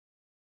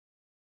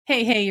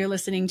Hey, you're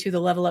listening to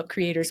the Level Up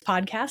Creators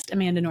podcast.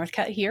 Amanda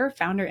Northcutt here,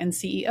 founder and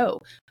CEO.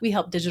 We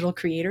help digital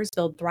creators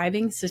build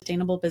thriving,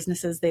 sustainable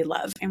businesses they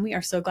love, and we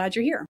are so glad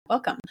you're here.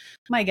 Welcome.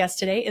 My guest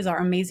today is our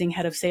amazing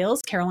head of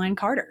sales, Caroline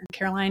Carter.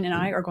 Caroline and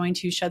I are going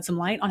to shed some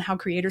light on how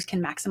creators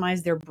can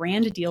maximize their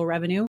brand deal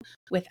revenue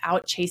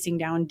without chasing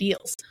down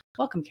deals.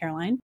 Welcome,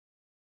 Caroline.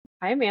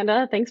 Hi,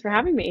 Amanda. Thanks for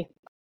having me.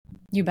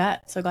 You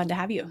bet. So glad to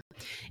have you.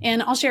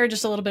 And I'll share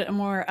just a little bit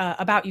more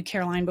about you,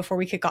 Caroline, before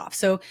we kick off.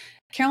 So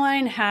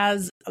Caroline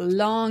has a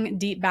long,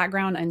 deep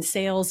background in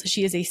sales.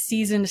 She is a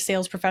seasoned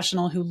sales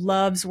professional who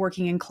loves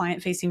working in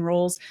client-facing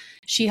roles.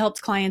 She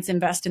helped clients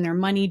invest in their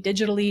money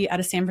digitally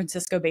at a San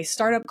Francisco-based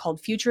startup called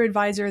Future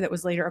Advisor that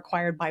was later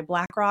acquired by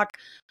BlackRock.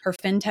 Her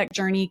fintech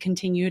journey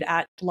continued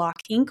at Block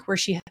Inc., where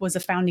she was a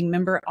founding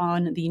member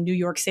on the New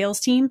York sales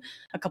team.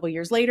 A couple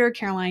years later,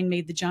 Caroline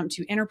made the jump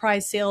to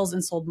enterprise sales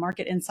and sold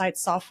market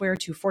insights software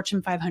to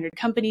Fortune 500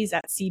 companies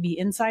at CB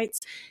Insights.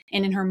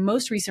 And in her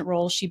most recent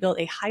role, she built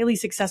a highly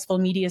successful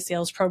media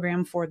sales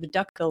program for the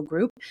Duckbill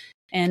Group.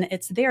 And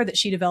it's there that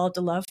she developed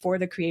a love for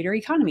the creator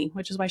economy,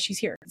 which is why she's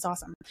here. It's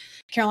awesome.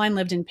 Caroline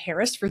lived in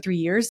Paris for 3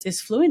 years, is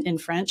fluent in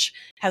French,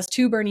 has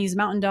 2 Bernese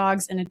mountain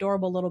dogs, an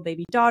adorable little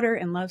baby daughter,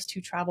 and loves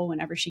to travel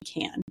whenever she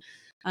can.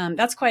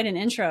 That's quite an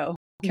intro.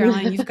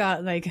 Caroline, you've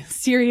got like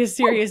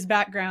serious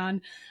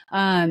background.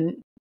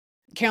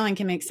 Caroline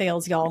can make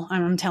sales, y'all.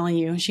 I'm telling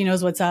you, she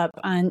knows what's up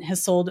and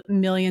has sold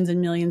millions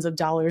and millions of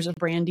dollars of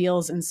brand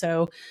deals. And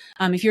so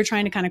if you're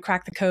trying to kind of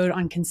crack the code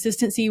on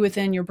consistency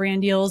within your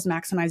brand deals,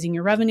 maximizing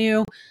your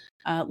revenue,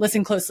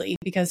 listen closely,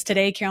 because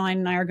today Caroline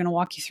and I are going to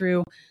walk you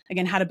through,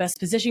 again, how to best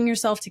position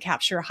yourself to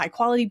capture high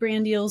quality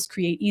brand deals,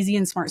 create easy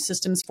and smart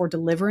systems for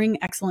delivering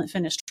excellent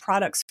finished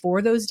products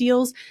for those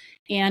deals,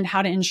 and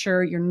how to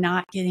ensure you're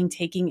not getting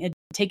taken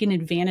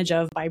advantage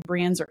of by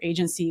brands or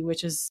agencies,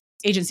 which is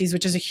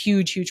a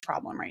huge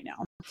problem right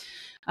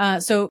now.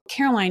 So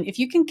Caroline, if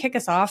you can kick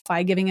us off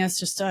by giving us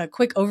just a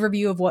quick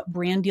overview of what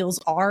brand deals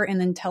are, and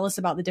then tell us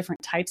about the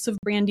different types of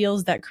brand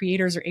deals that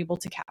creators are able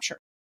to capture.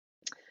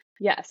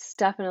 Yes,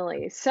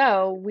 definitely.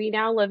 So we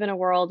now live in a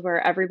world where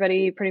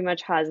everybody pretty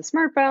much has a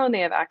smartphone.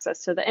 They have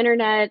access to the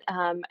internet.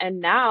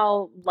 And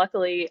now,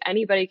 luckily,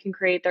 anybody can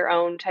create their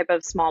own type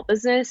of small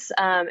business.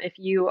 If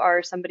you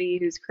are somebody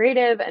who's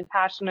creative and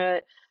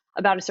passionate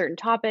about a certain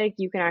topic,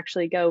 you can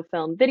actually go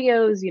film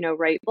videos,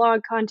 write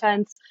blog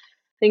contents,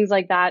 things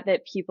like that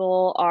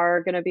people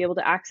are going to be able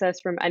to access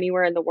from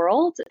anywhere in the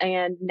world.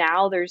 And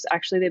now there's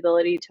actually the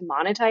ability to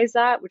monetize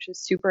that, which is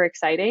super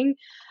exciting.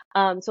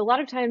 So a lot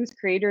of times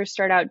creators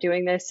start out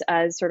doing this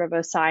as sort of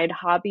a side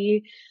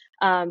hobby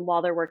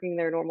while they're working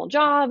their normal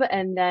job,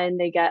 and then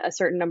they get a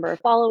certain number of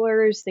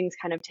followers, things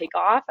kind of take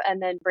off,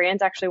 and then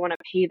brands actually want to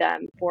pay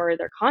them for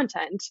their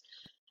content.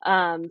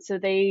 So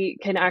they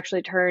can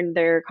actually turn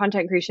their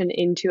content creation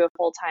into a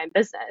full-time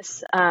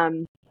business.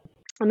 And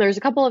there's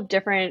a couple of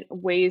different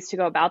ways to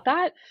go about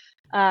that.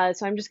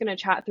 So I'm just going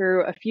to chat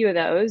through a few of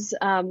those.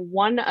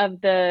 One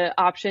of the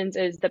options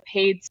is the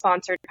paid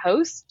sponsored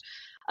post.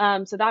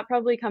 So that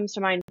probably comes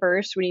to mind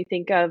first when you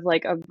think of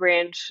like a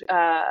brand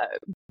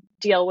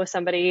deal with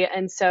somebody.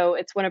 And so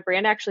it's when a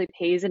brand actually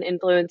pays an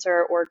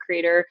influencer or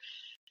creator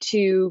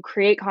to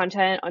create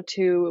content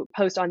to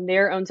post on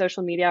their own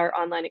social media or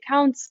online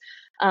accounts.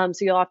 So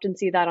you'll often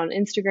see that on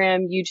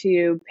Instagram,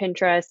 YouTube,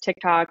 Pinterest,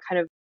 TikTok,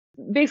 kind of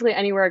basically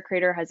anywhere a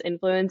creator has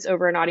influence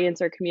over an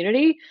audience or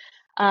community.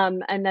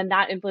 And then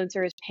that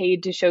influencer is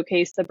paid to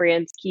showcase the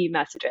brand's key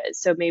messages.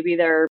 So maybe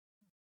they're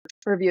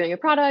reviewing a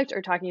product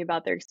or talking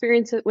about their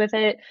experience with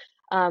it,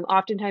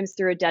 oftentimes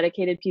through a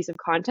dedicated piece of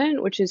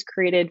content, which is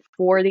created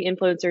for the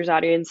influencer's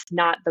audience,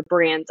 not the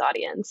brand's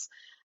audience.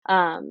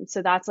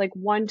 So that's like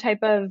one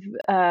type of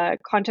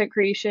content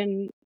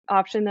creation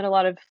option that a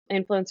lot of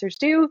influencers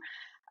do.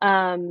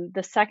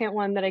 The second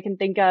one that I can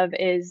think of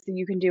is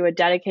you can do a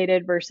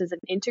dedicated versus an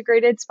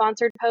integrated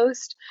sponsored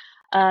post.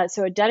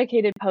 So a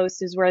dedicated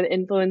post is where the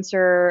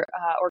influencer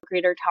or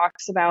creator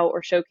talks about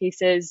or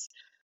showcases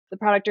the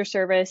product or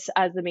service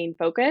as the main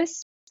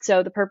focus.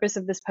 So the purpose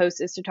of this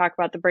post is to talk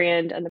about the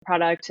brand and the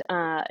product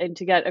and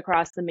to get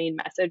across the main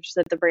message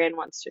that the brand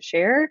wants to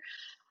share.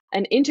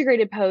 An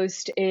integrated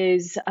post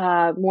is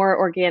more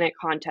organic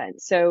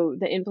content. So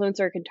the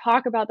influencer can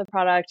talk about the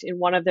product in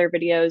one of their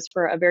videos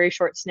for a very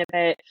short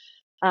snippet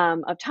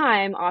of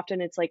time.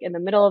 Often it's like in the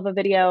middle of a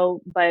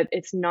video, but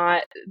it's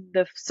not,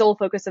 the sole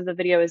focus of the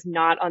video is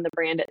not on the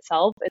brand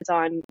itself.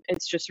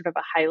 It's just sort of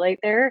a highlight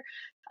there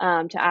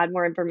to add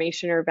more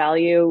information or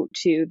value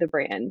to the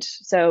brand.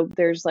 So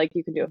there's like,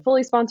 you can do a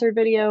fully sponsored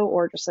video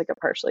or just like a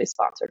partially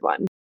sponsored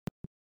one.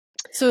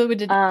 So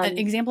would an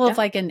example of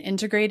like an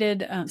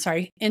integrated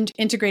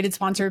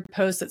sponsored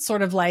post that's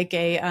sort of like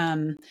a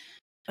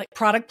like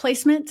product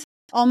placement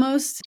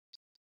almost?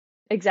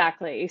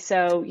 Exactly.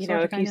 So,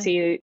 if you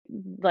see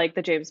like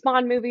the James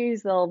Bond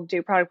movies, they'll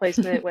do product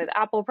placement with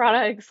Apple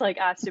products like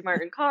Aston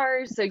Martin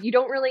cars. So you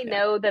don't really Yeah.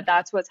 know that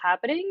that's what's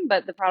happening,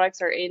 but the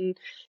products are in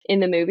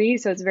the movie.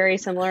 So it's very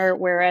similar.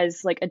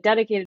 Whereas like a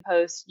dedicated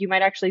post, you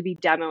might actually be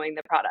demoing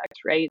the product,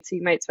 right? So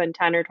you might spend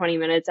 10 or 20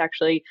 minutes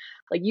actually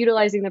like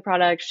utilizing the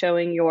product,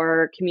 showing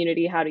your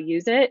community how to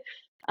use it.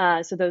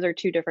 So those are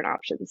two different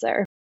options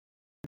there.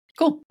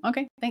 Cool.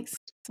 Okay. Thanks.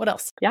 What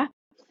else? Yeah.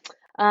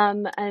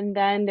 And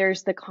then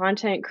there's the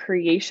content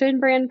creation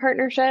brand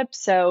partnership.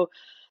 So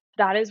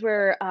that is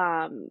where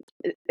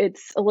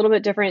it's a little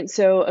bit different.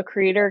 So a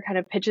creator kind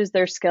of pitches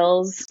their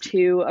skills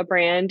to a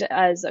brand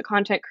as a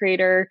content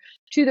creator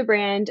to the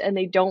brand, and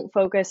they don't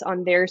focus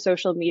on their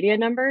social media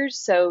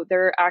numbers. So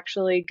they're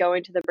actually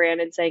going to the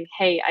brand and saying,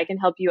 hey, I can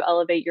help you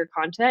elevate your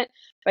content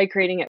by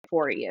creating it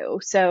for you.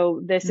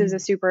 So this is a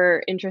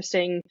super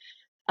interesting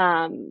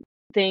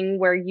thing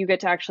where you get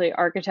to actually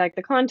architect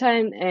the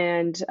content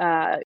and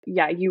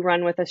you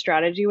run with a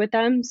strategy with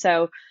them.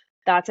 So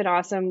that's an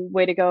awesome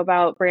way to go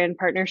about brand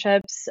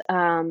partnerships.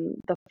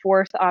 The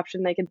fourth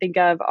option they can think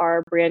of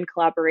are brand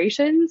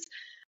collaborations.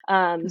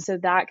 So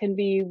that can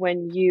be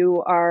when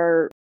you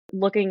are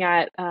looking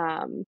at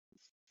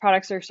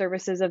products or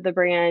services of the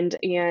brand,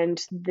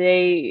 and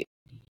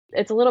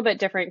it's a little bit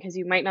different because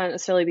you might not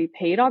necessarily be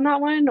paid on that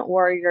one,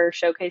 or you're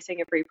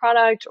showcasing a free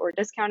product or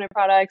discounted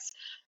products.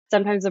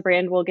 Sometimes the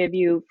brand will give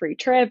you free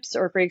trips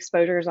or free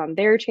exposures on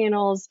their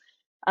channels.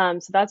 So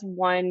that's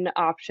one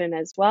option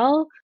as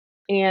well.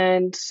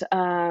 And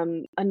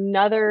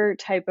another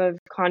type of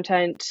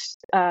content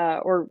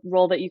or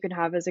role that you can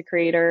have as a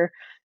creator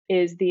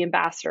is the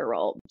ambassador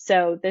role.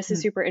 So this is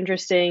super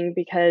interesting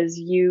because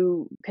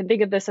you can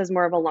think of this as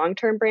more of a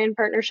long-term brand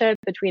partnership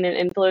between an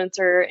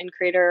influencer and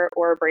creator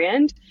or a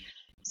brand.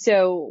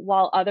 So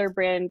while other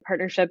brand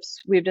partnerships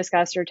we've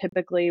discussed are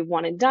typically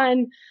one and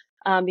done,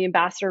 the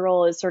ambassador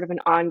role is sort of an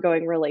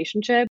ongoing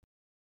relationship.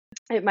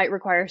 It might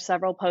require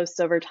several posts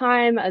over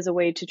time as a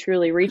way to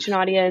truly reach an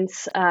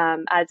audience,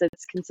 as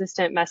it's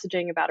consistent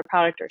messaging about a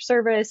product or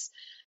service.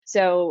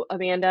 So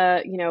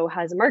Amanda,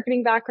 has a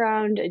marketing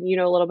background, and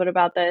a little bit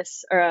about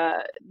this,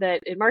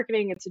 that in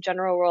marketing, it's a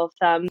general rule of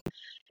thumb.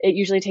 It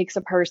usually takes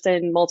a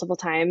person multiple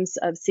times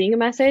of seeing a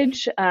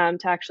message to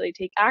actually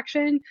take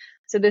action.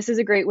 So this is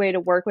a great way to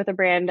work with a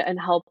brand and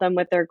help them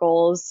with their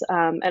goals,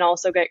 and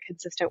also get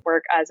consistent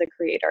work as a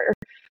creator.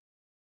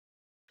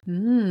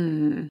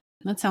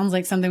 That sounds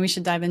like something we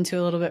should dive into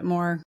a little bit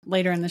more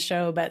later in the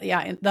show. But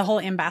yeah, the whole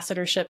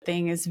ambassadorship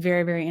thing is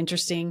very, very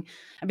interesting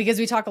because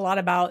we talk a lot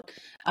about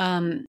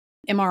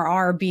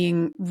MRR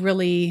being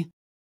really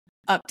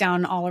up,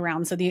 down, all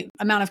around. So the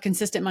amount of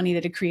consistent money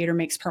that a creator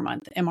makes per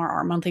month,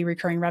 MRR, monthly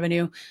recurring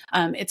revenue,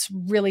 it's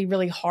really,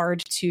 really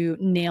hard to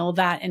nail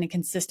that in a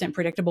consistent,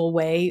 predictable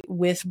way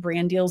with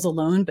brand deals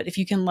alone. But if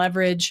you can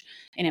leverage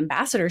an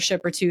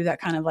ambassadorship or two,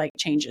 that kind of like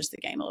changes the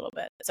game a little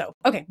bit. So,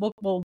 okay,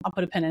 I'll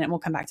put a pin in it and we'll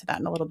come back to that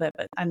in a little bit,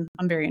 but I'm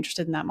very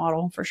interested in that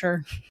model for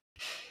sure.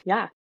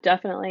 Yeah,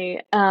 definitely.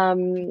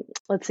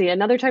 Let's see.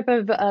 Another type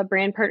of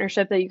brand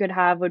partnership that you could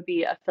have would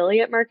be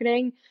affiliate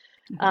marketing.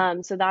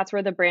 So that's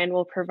where the brand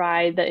will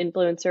provide the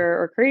influencer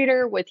or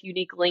creator with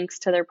unique links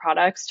to their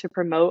products to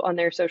promote on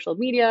their social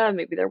media,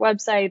 maybe their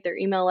website, their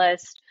email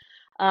list.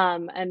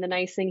 And the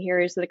nice thing here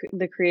is that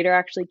the creator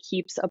actually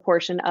keeps a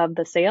portion of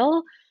the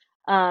sale.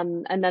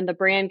 And then the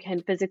brand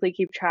can physically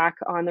keep track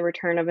on the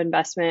return of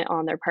investment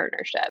on their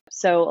partnership.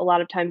 So a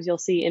lot of times you'll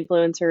see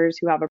influencers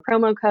who have a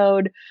promo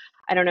code.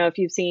 I don't know if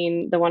you've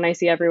seen, the one I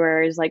see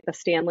everywhere is like the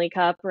Stanley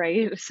Cup,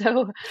 right?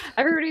 So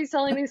everybody's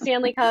selling these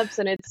Stanley Cups,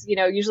 and it's,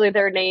 usually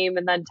their name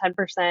and then 10%,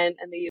 and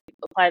they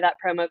apply that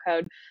promo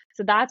code.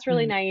 So that's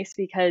really nice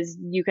because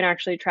you can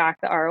actually track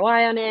the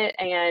ROI on it.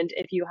 And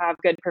if you have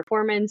good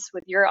performance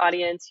with your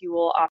audience, you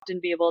will often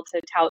be able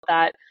to tout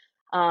that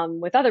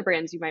with other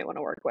brands you might want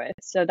to work with.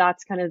 So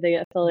that's kind of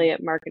the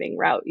affiliate marketing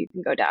route you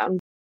can go down.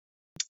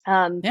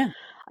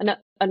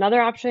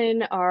 Another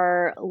option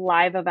are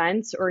live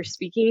events or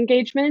speaking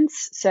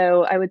engagements.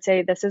 So I would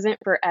say this isn't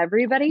for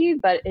everybody,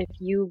 but if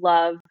you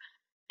love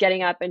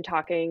getting up and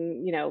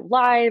talking,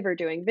 live or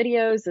doing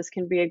videos, this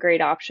can be a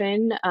great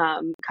option.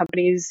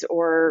 Companies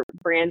or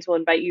brands will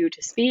invite you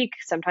to speak,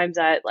 sometimes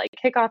at like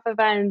kickoff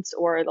events,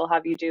 or they'll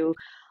have you do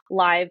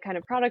live kind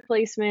of product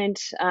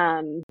placement.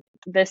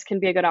 This can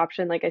be a good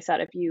option. Like I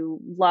said, if you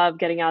love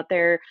getting out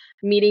there,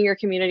 meeting your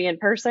community in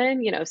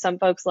person, some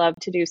folks love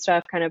to do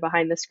stuff kind of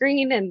behind the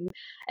screen and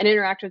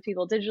interact with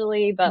people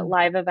digitally, but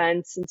live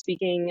events and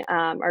speaking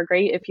are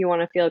great if you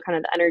want to feel kind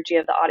of the energy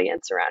of the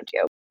audience around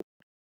you.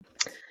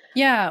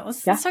 Yeah,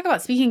 let's talk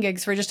about speaking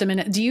gigs for just a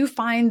minute. Do you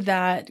find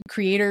that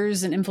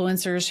creators and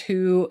influencers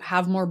who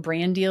have more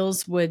brand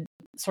deals would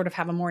sort of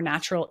have a more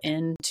natural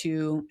in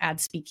to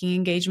add speaking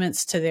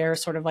engagements to their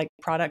sort of like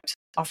product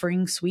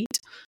offering suite?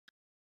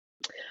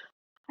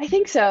 I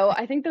think so.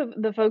 I think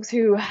the folks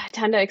who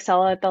tend to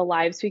excel at the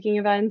live speaking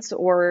events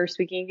or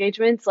speaking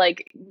engagements,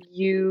 like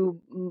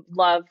you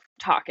love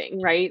talking,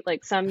 right?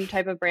 Like some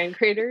type of brand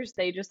creators,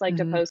 they just like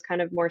to post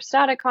kind of more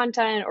static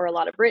content or a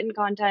lot of written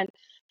content.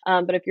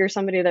 But if you're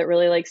somebody that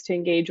really likes to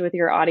engage with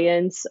your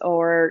audience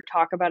or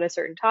talk about a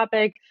certain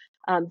topic,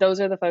 those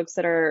are the folks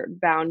that are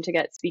bound to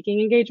get speaking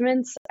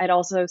engagements. I'd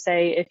also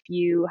say if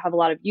you have a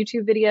lot of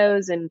YouTube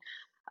videos and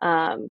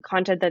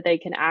content that they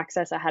can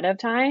access ahead of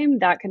time,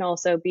 that can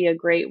also be a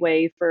great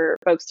way for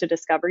folks to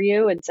discover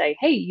you and say,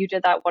 hey, you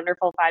did that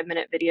wonderful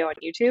 5-minute video on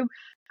YouTube.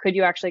 Could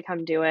you actually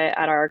come do it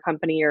at our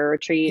company or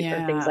retreat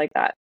or things like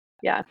that?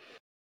 Yeah.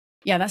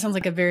 Yeah, that sounds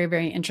like a very,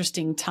 very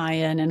interesting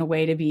tie-in and a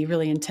way to be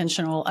really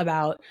intentional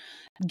about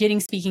getting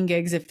speaking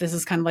gigs. If this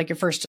is kind of like your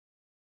first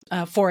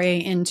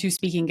foray into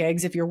speaking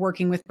gigs, if you're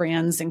working with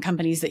brands and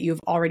companies that you've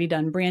already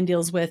done brand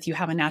deals with, you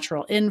have a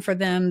natural in for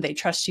them. They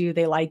trust you,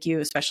 they like you,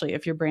 especially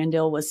if your brand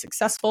deal was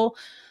successful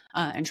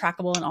and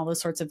trackable and all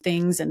those sorts of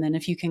things. And then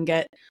if you can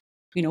get,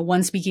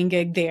 one speaking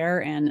gig there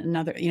and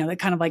another, that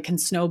kind of like can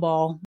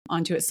snowball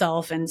onto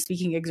itself. And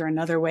speaking gigs are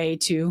another way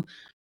to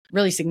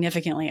really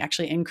significantly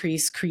actually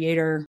increase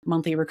creator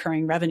monthly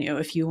recurring revenue.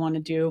 If you want to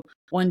do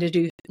one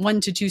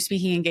to two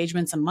speaking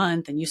engagements a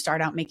month and you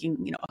start out making,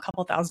 a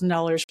couple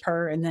 $1,000s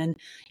per, and then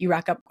you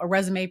rack up a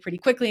resume pretty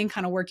quickly and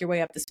kind of work your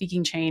way up the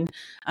speaking chain,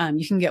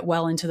 you can get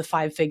well into the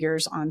 5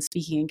 figures on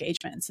speaking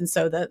engagements. And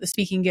so the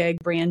speaking gig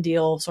brand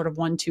deal sort of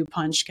 1-2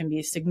 punch can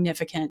be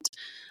significant.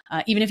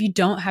 Even if you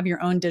don't have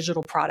your own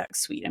digital product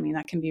suite. I mean,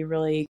 that can be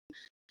really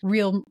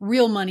real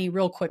money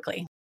real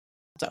quickly.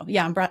 So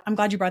yeah, I'm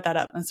glad you brought that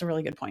up. That's a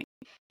really good point.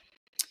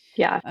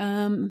 Yeah.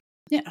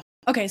 Yeah.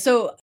 Okay.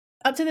 So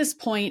up to this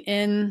point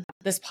in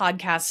this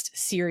podcast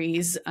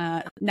series,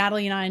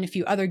 Natalie and I and a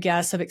few other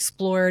guests have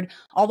explored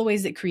all the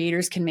ways that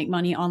creators can make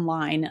money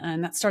online.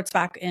 And that starts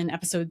back in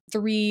episode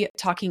 3,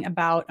 talking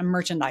about a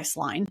merchandise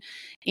line.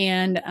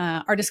 And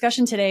our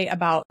discussion today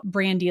about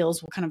brand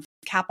deals will kind of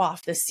cap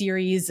off this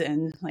series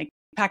and like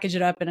package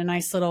it up in a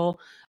nice little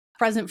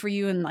present for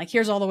you. And like,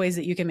 here's all the ways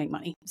that you can make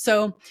money.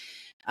 So,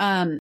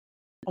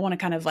 I want to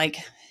kind of like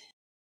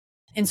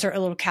insert a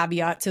little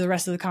caveat to the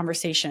rest of the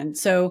conversation.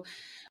 So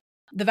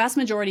the vast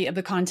majority of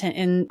the content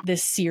in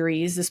this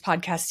series, this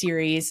podcast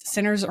series,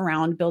 centers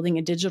around building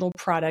a digital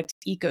product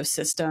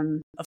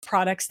ecosystem of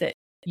products that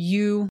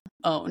you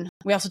own.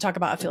 We also talk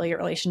about affiliate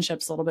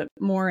relationships a little bit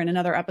more in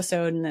another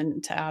episode. And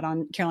then to add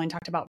on, Caroline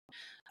talked about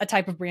a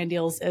type of brand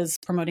deals is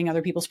promoting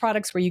other people's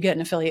products where you get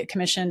an affiliate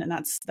commission, and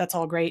that's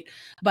all great.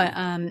 But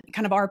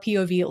kind of our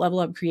POV at Level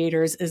Up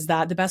Creators is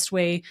that the best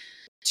way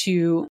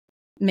to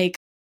make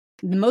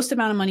the most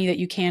amount of money that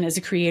you can as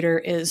a creator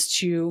is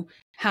to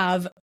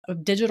have a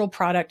digital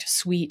product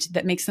suite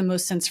that makes the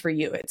most sense for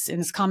you. It's in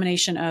this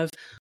combination of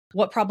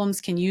what problems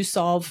can you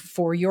solve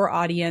for your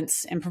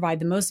audience and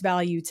provide the most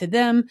value to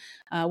them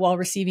while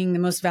receiving the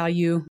most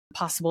value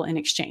possible in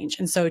exchange.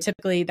 And so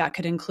typically that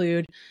could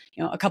include,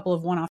 a couple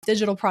of one-off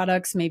digital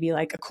products, maybe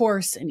like a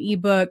course, an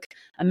ebook,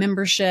 a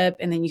membership,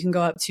 and then you can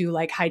go up to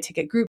like high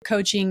ticket group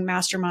coaching,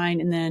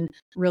 mastermind, and then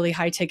really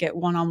high ticket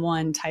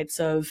one-on-one types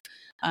of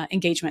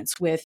engagements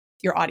with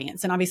your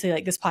audience. And obviously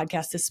like this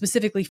podcast is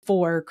specifically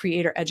for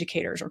creator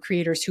educators or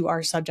creators who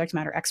are subject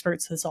matter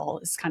experts.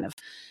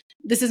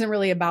 This isn't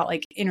really about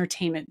like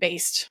entertainment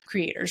based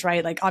creators,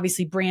 right? Like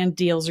obviously brand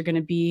deals are going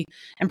to be,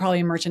 and probably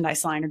a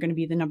merchandise line are going to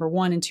be the number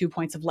 1 and 2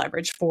 points of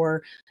leverage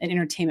for an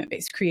entertainment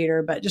based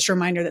creator. But just a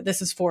reminder that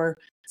this is for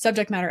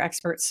subject matter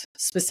experts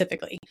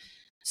specifically.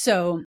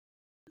 So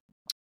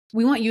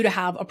we want you to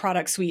have a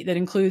product suite that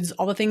includes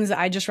all the things that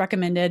I just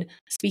recommended.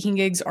 Speaking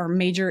gigs are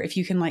major. If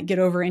you can like get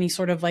over any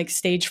sort of like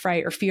stage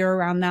fright or fear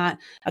around that,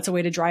 that's a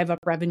way to drive up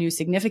revenue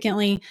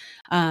significantly.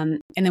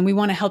 And then we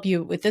want to help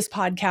you with this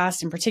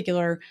podcast in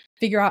particular,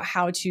 figure out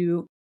how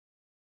to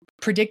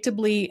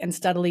predictably and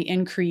steadily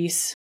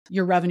increase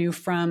your revenue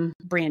from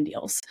brand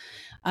deals.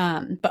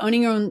 But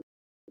owning your own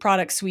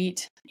product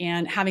suite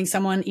and having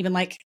someone even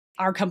like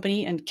our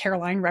company and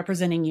Caroline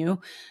representing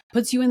you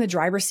puts you in the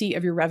driver's seat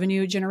of your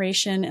revenue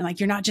generation. And like,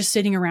 you're not just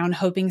sitting around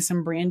hoping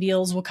some brand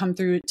deals will come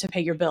through to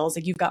pay your bills.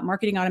 Like you've got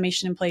marketing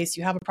automation in place.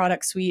 You have a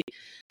product suite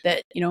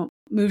that,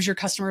 moves your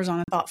customers on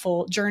a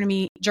thoughtful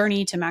journey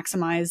to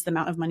maximize the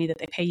amount of money that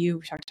they pay you.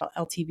 We talked about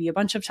LTV a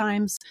bunch of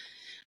times.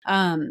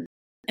 And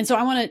so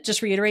I want to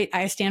just reiterate,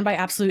 I stand by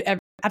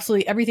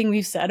absolutely everything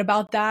we've said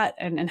about that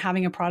and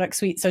having a product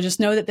suite. So just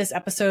know that this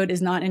episode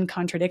is not in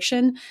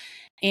contradiction.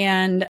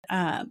 And,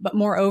 but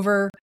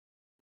moreover,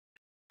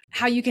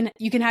 how you can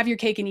have your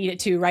cake and eat it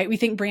too, right? We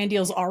think brand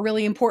deals are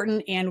really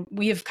important, and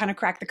we have kind of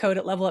cracked the code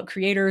at Level Up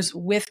Creators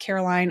with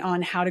Caroline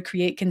on how to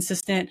create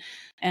consistent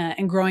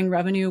and growing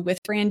revenue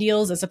with brand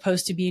deals, as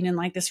opposed to being in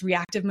like this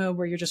reactive mode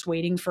where you're just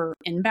waiting for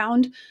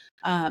inbound.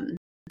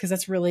 Because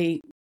that's really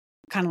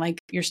kind of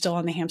like you're still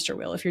on the hamster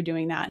wheel if you're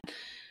doing that.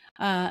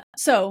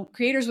 So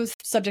creators with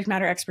subject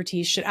matter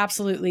expertise should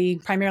absolutely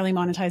primarily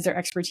monetize their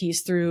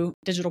expertise through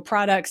digital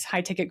products, high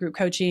ticket group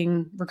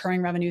coaching,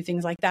 recurring revenue,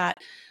 things like that.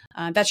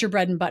 That's your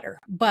bread and butter.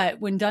 But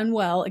when done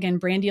well, again,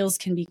 brand deals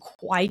can be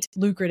quite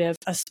lucrative,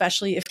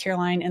 especially if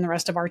Caroline and the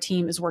rest of our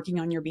team is working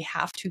on your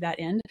behalf to that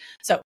end.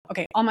 So,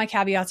 okay, all my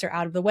caveats are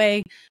out of the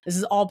way. This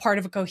is all part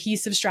of a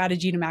cohesive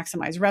strategy to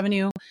maximize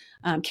revenue.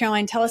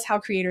 Caroline, tell us how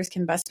creators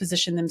can best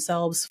position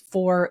themselves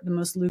for the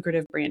most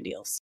lucrative brand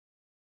deals.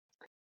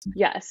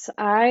 Yes,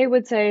 I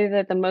would say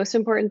that the most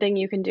important thing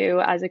you can do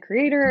as a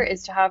creator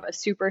is to have a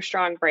super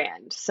strong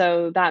brand.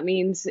 So that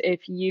means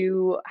if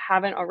you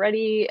haven't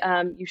already,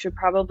 you should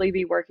probably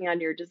be working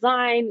on your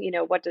design.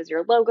 What does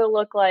your logo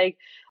look like?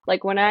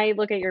 Like when I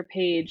look at your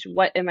page,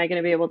 what am I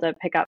going to be able to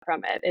pick up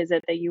from it? Is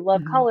it that you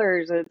love Hmm.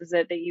 colors? Or is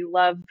it that you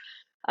love,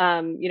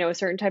 a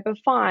certain type of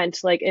font?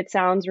 Like it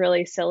sounds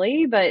really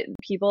silly, but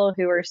people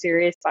who are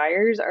serious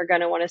buyers are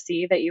going to want to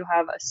see that you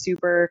have a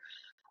super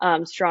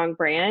strong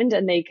brand,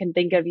 and they can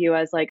think of you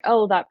as like,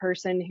 oh, that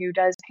person who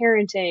does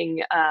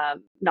parenting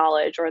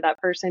knowledge, or that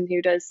person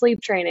who does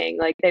sleep training.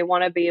 Like they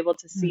want to be able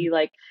to see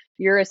like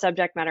you're a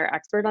subject matter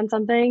expert on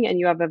something and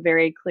you have a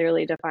very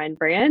clearly defined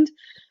brand.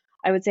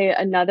 I would say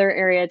another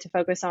area to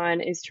focus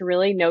on is to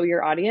really know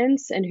your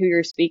audience and who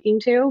you're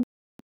speaking to.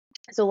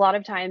 So a lot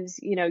of times,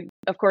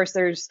 of course,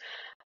 there's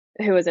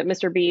who is it,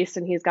 Mr. Beast,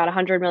 and he's got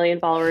 100 million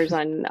followers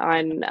on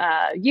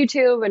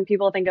YouTube, and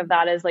people think of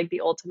that as like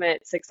the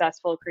ultimate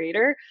successful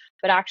creator.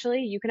 But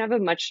actually, you can have a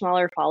much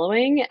smaller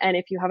following, and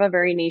if you have a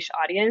very niche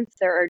audience,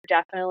 there are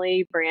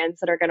definitely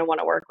brands that are going to want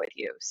to work with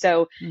you.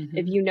 So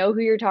if Hmm. you know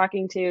who you're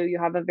talking to, you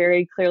have a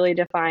very clearly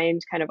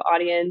defined kind of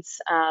audience,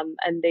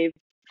 and they've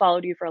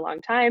followed you for a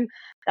long time,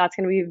 that's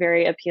going to be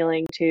very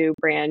appealing to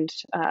brand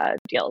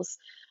deals.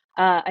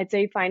 I'd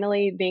say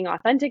finally, being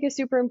authentic is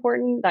super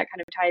important. That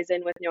kind of ties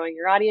in with knowing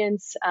your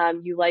audience.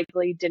 You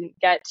likely didn't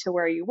get to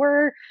where you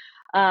were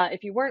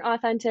if you weren't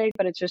authentic,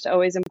 but it's just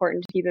always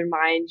important to keep in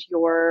mind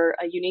you're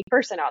a unique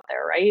person out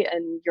there, right?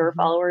 And your Hmm.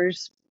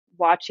 followers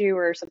watch you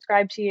or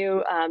subscribe to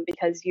you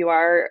because you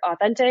are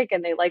authentic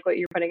and they like what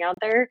you're putting out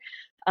there.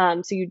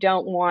 So you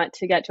don't want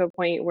to get to a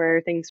point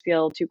where things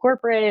feel too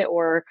corporate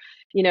or,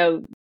 you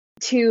know,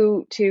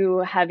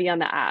 too heavy on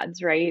the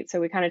ads, right? So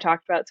we kind of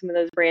talked about some of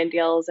those brand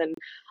deals, and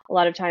a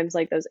lot of times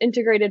like those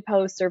integrated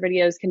posts or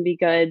videos can be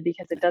good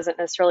because it doesn't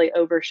necessarily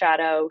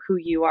overshadow who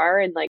you are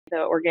and like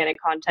the organic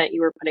content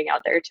you were putting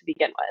out there to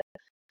begin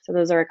with. So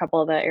those are a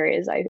couple of the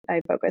areas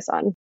I focus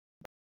on.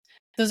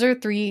 Those are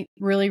three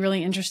really,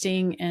 really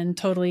interesting and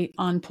totally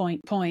on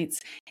point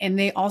points. And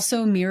they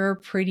also mirror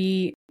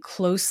pretty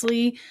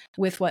closely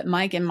with what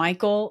Mike and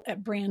Michael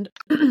at Brand,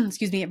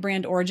 excuse me, at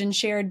Brand Origin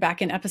shared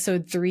back in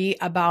episode 3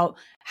 about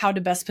how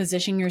to best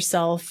position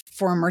yourself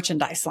for a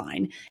merchandise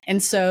line.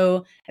 And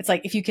so it's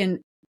like, if you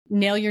can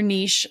nail your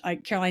niche,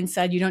 like Caroline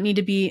said, you don't need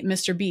to be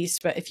Mr.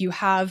 Beast, but if you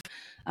have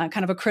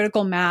kind of a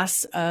critical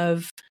mass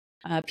of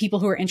people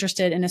who are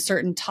interested in a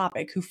certain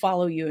topic, who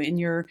follow you, and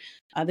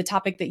the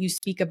topic that you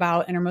speak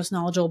about and are most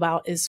knowledgeable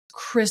about is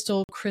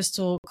crystal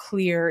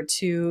clear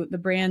to the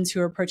brands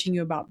who are approaching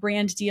you about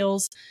brand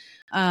deals.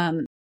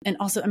 And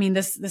also, I mean,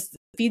 this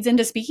feeds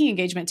into speaking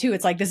engagement too.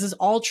 It's like, this is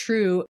all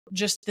true.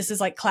 Just this is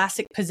like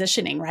classic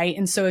positioning, right?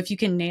 And so if you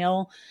can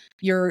nail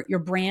your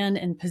brand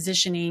and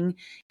positioning,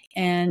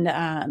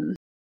 and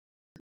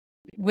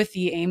with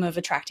the aim of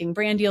attracting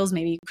brand deals,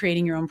 maybe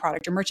creating your own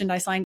product or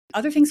merchandise line,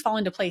 other things fall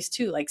into place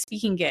too, like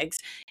speaking gigs.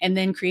 And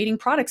then creating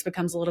products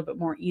becomes a little bit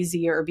more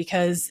easier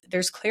because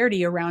there's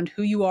clarity around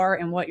who you are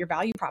and what your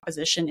value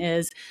proposition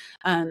is.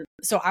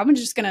 So I'm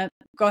just going to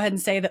go ahead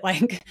and say that,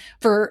 like,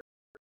 for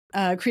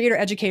creator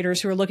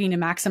educators who are looking to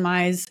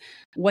maximize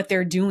what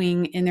they're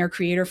doing in their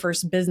creator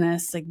first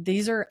business, like,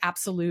 these are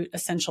absolute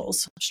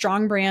essentials.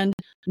 Strong brand,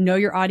 know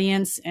your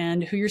audience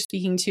and who you're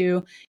speaking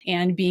to,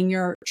 and being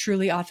your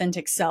truly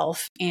authentic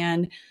self.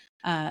 And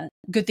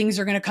good things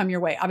are going to come your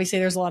way. Obviously,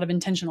 there's a lot of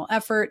intentional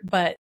effort,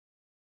 but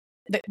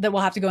that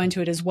we'll have to go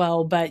into it as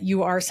well. But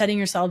you are setting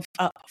yourself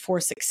up for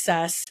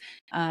success.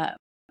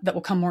 That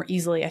will come more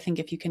easily, I think,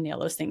 if you can nail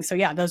those things. So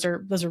yeah, those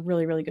are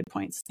really, really good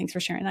points. Thanks for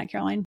sharing that,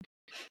 Caroline.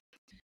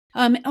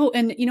 And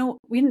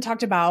we hadn't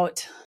talked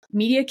about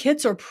media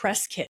kits or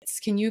press kits.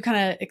 Can you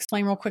kind of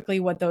explain real quickly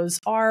what those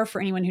are for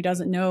anyone who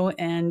doesn't know,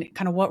 and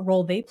kind of what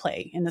role they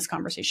play in this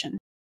conversation?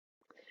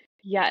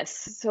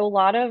 Yes. So a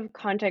lot of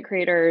content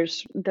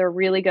creators, they're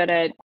really good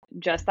at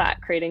just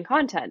that, creating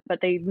content,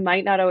 but they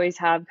might not always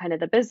have kind of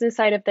the business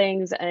side of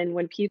things. And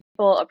when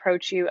people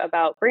approach you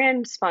about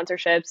brand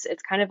sponsorships,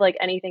 it's kind of like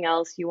anything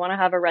else. You want to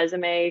have a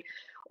resume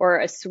or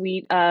a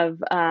suite of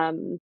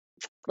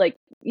like,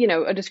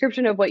 a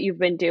description of what you've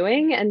been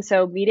doing. And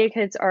so media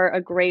kits are a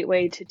great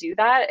way to do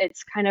that.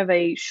 It's kind of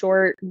a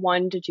short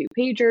 1 to 2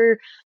 pager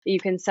that you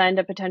can send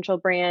a potential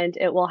brand.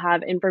 It will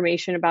have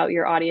information about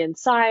your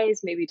audience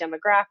size, maybe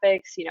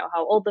demographics,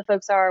 how old the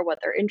folks are, what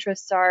their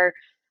interests are,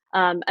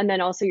 and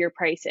then also your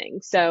pricing.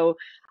 So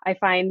I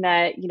find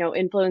that,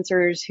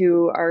 influencers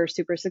who are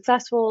super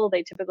successful,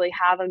 they typically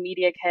have a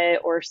media kit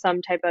or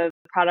some type of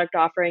product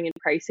offering and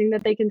pricing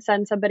that they can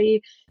send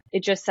somebody.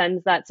 It just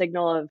sends that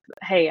signal of,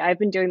 hey, I've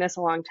been doing this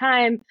a long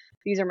time.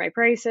 These are my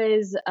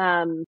prices.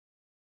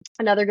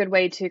 Another good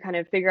way to kind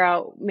of figure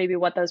out maybe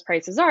what those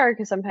prices are,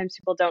 because sometimes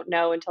people don't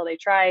know until they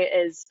try,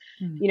 is,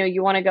 Mm.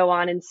 you want to go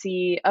on and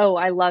see, oh,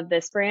 I love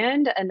this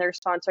brand and they're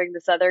sponsoring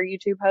this other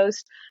YouTube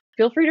host.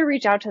 Feel free to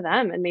reach out to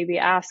them and maybe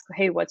ask,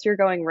 hey, what's your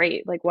going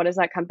rate? Like, what does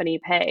that company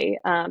pay?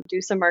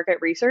 Do some market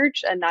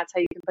research, and that's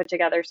how you can put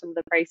together some of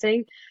the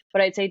pricing.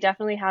 But I'd say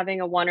definitely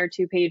having a 1 or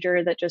 2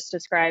 pager that just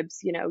describes,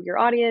 your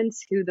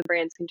audience, who the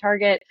brands can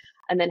target,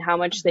 and then how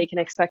much they can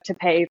expect to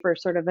pay for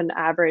sort of an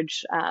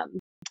average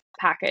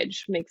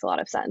package makes a lot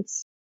of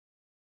sense.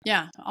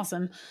 Yeah,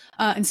 awesome.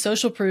 And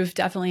social proof,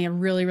 definitely a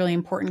really, really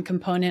important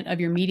component of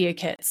your media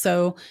kit.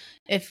 So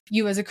if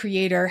you as a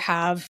creator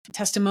have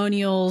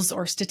testimonials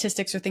or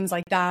statistics or things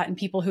like that, and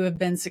people who have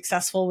been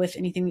successful with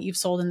anything that you've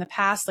sold in the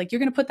past, like you're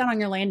going to put that on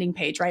your landing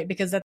page, right?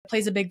 Because that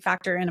plays a big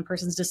factor in a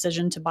person's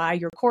decision to buy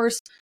your course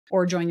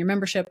or join your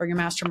membership or your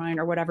mastermind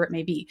or whatever it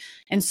may be.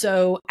 And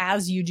so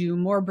as you do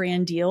more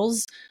brand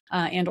deals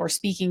and or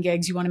speaking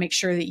gigs, you want to make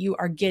sure that you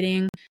are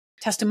getting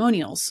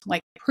testimonials,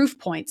 like proof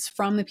points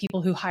from the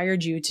people who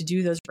hired you to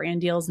do those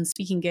brand deals and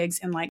speaking gigs,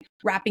 and like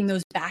wrapping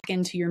those back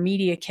into your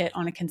media kit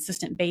on a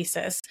consistent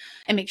basis.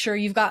 And make sure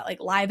you've got like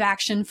live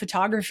action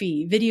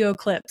photography, video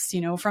clips,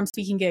 from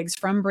speaking gigs,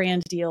 from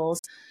brand deals,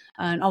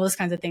 and all those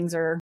kinds of things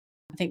are,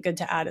 I think, good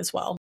to add as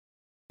well.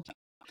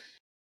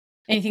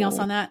 Anything else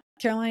on that,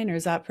 Caroline, or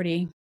is that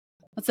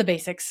that's the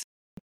basics?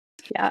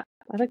 Yeah,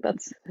 I think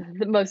that's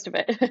the most of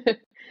it.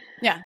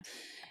 Yeah.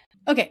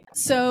 Okay,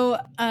 so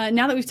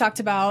now that we've talked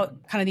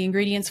about kind of the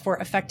ingredients for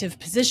effective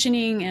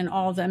positioning and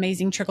all the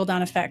amazing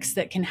trickle-down effects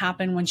that can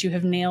happen once you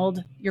have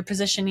nailed your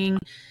positioning,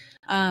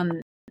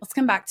 let's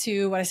come back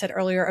to what I said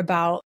earlier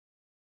about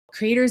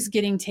creators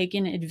getting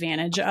taken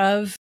advantage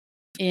of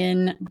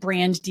in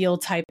brand deal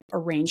type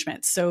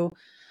arrangements. So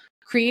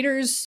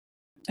creators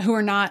who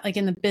are not like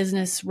in the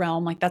business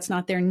realm, like that's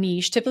not their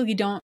niche, typically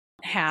don't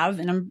have,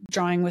 and I'm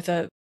drawing with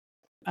a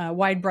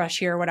wide brush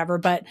here or whatever,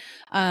 but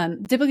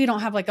typically don't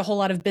have like a whole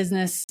lot of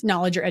business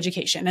knowledge or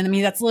education. And I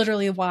mean, that's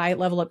literally why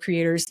Level Up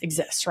Creators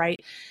exists, right?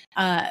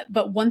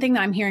 But one thing that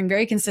I'm hearing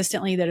very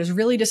consistently that is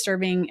really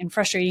disturbing and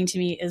frustrating to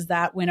me is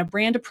that when a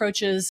brand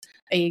approaches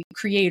a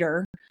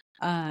creator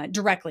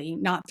directly,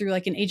 not through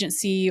like an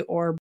agency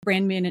or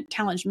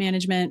talent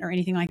management or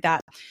anything like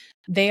that,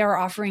 they are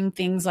offering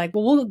things like,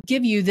 well, we'll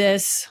give you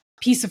this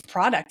piece of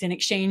product in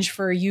exchange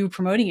for you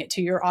promoting it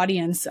to your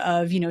audience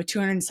of,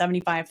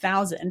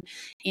 275,000.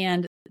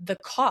 And the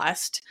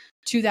cost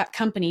to that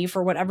company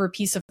for whatever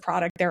piece of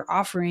product they're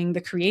offering the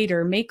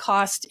creator may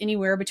cost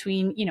anywhere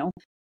between, $50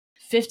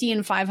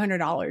 and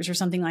 $500 or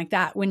something like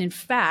that. When in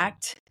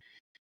fact,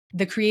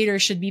 the creator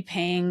should be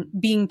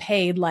being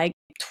paid like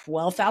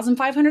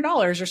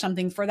 $12,500 or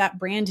something for that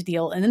brand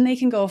deal. And then they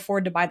can go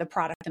afford to buy the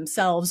product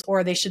themselves,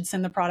 or they should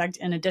send the product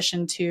in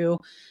addition to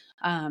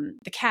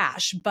the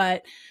cash.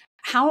 But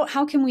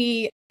how can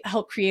we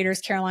help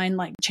creators, Caroline,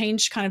 like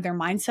change kind of their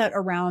mindset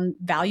around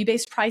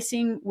value-based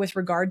pricing with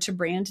regard to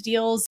brand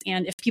deals?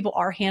 And if people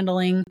are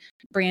handling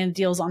brand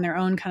deals on their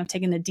own, kind of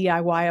taking the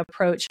DIY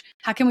approach,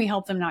 how can we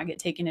help them not get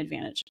taken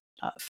advantage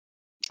of?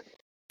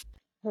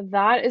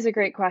 That is a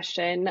great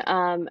question,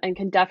 and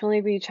can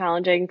definitely be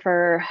challenging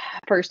for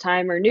first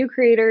time or new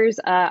creators.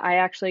 I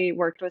actually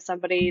worked with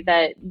somebody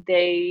that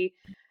they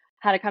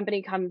had a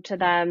company come to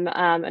them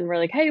and were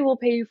like, hey, we'll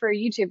pay you for a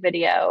YouTube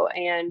video.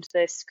 And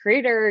this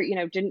creator,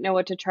 didn't know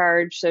what to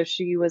charge. So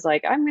she was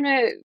like, I'm going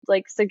to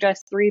like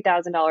suggest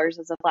 $3,000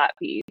 as a flat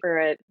fee for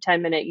a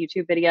 10-minute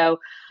YouTube video,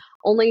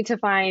 only to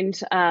find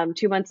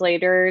 2 months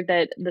later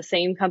that the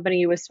same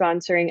company was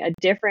sponsoring a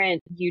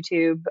different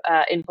YouTube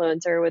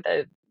influencer with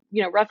a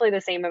roughly the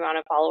same amount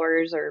of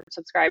followers or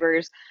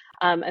subscribers.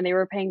 And they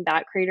were paying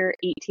that creator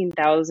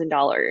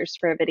 $18,000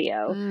 for a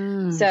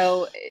video.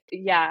 So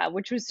yeah,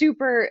 which was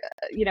super,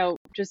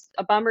 just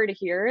a bummer to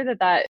hear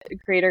that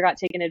creator got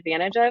taken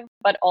advantage of,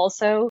 but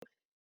also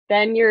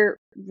then you're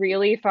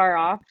really far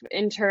off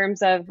in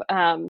terms of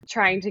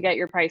trying to get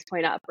your price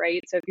point up,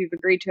 right? So if you've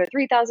agreed to a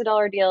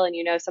 $3,000 deal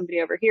and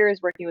somebody over here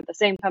is working with the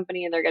same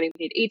company and they're getting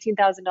paid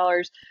 $18,000,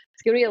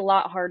 it's going to be a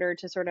lot harder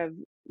to sort of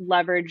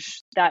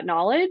leverage that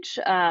knowledge.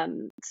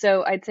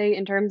 So I'd say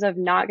in terms of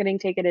not getting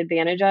taken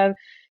advantage of,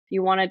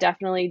 you want to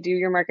definitely do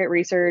your market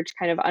research,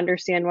 kind of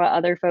understand what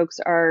other folks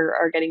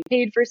are getting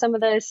paid for some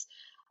of this.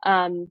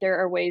 There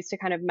are ways to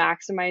kind of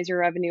maximize your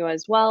revenue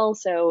as well.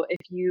 So if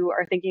you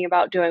are thinking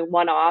about doing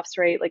one-offs,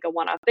 right, like a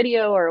one-off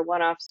video or a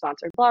one-off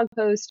sponsored blog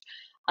post,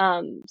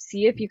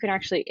 see if you can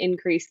actually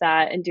increase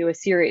that and do a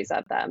series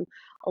of them.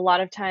 A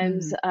lot of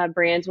times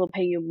brands will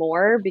pay you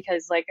more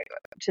because, like,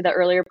 to the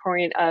earlier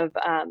point of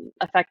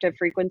effective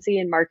frequency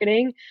in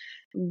marketing,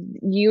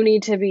 you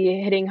need to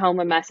be hitting home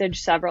a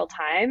message several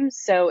times.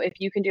 So if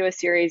you can do a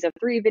series of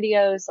 3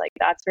 videos, like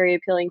that's very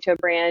appealing to a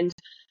brand.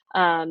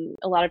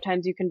 A lot of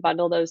times you can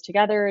bundle those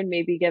together and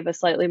maybe give a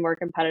slightly more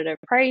competitive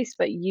price,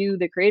 but you,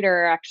 the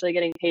creator, are actually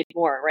getting paid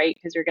more, right?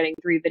 Because you're getting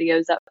 3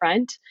 videos up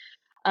front.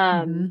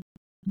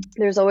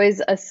 There's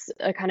always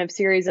a kind of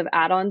series of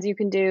add-ons you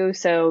can do.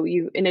 So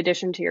in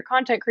addition to your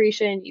content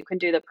creation, you can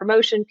do the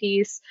promotion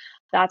piece.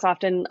 that's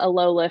often a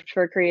low lift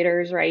for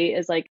creators, right?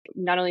 Is like,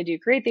 not only do you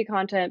create the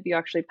content, but you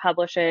actually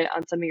publish it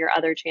on some of your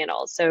other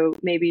channels. So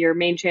maybe your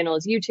main channel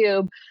is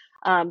YouTube,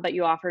 but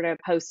you offer to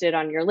post it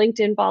on your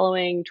LinkedIn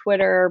following,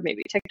 Twitter,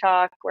 maybe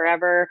TikTok,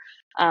 wherever.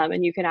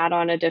 And you can add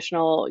on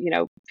additional,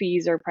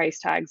 fees or price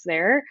tags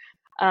there.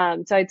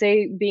 So I'd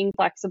say being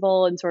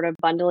flexible and sort of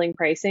bundling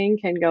pricing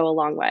can go a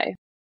long way.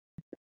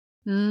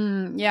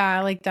 Yeah,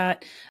 I like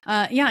that.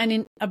 Yeah,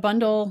 and a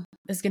bundle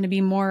is going to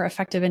be more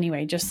effective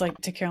anyway, just like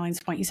to Caroline's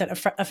point. You said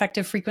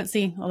effective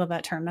frequency. I love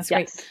that term. That's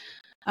great.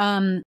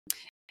 Yes.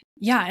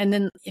 Yeah, and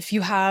then if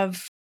you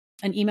have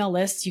an email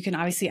list, you can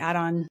obviously add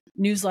on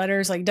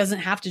newsletters. Like, it doesn't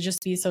have to just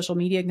be a social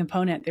media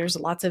component. There's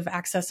lots of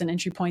access and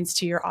entry points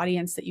to your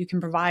audience that you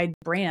can provide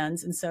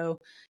brands. And so,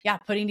 yeah,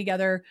 putting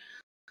together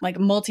like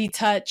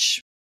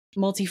multi-touch,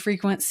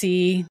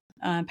 multi-frequency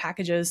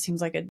packages seems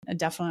like a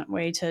definite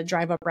way to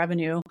drive up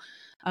revenue.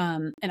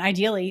 And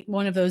ideally,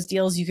 one of those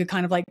deals you could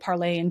kind of like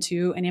parlay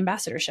into an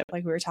ambassadorship,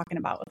 like we were talking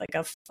about, with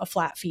like a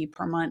flat fee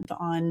per month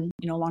on,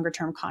 longer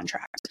term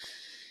contract.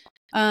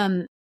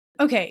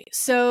 Okay,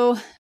 so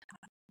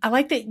I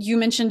like that you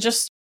mentioned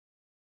just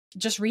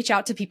reach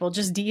out to people,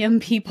 just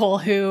DM people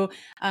who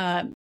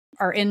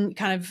are in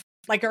kind of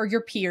like are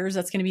your peers.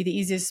 That's going to be the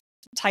easiest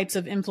types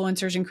of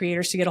influencers and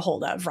creators to get a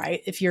hold of,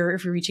 right? If you're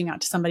reaching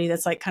out to somebody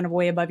that's like kind of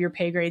way above your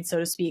pay grade, so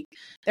to speak,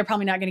 they're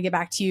probably not going to get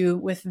back to you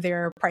with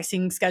their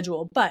pricing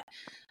schedule. But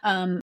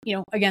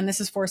again, this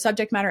is for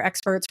subject matter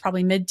experts,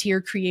 probably mid-tier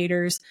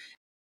creators.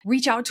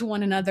 Reach out to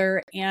one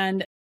another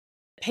and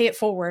pay it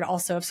forward.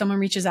 Also, if someone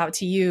reaches out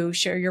to you,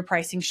 share your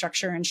pricing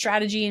structure and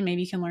strategy, and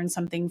maybe you can learn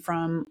something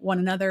from one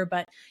another.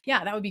 But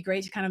yeah, that would be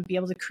great to kind of be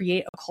able to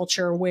create a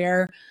culture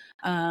where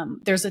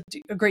there's a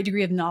great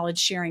degree of knowledge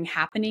sharing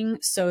happening,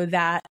 so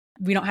that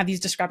we don't have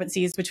these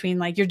discrepancies between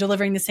like you're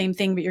delivering the same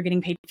thing, but you're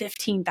getting paid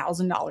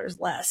 $15,000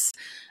 less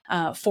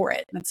for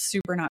it. That's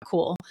super not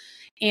cool.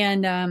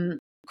 And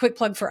quick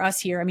plug for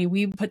us here. I mean,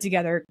 we put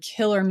together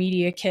killer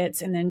media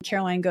kits, and then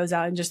Caroline goes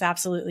out and just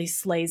absolutely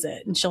slays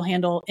it. And she'll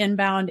handle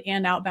inbound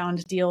and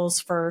outbound deals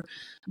for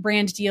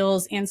brand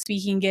deals and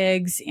speaking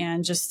gigs.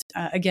 And just,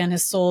 again,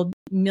 has sold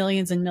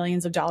millions and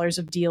millions of dollars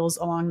of deals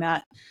along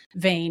that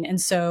vein. And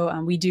so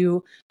we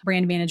do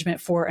brand management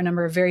for a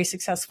number of very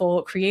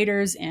successful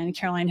creators, and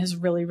Caroline has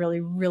really, really,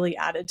 really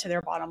added to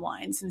their bottom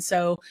lines. And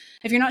so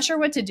if you're not sure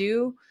what to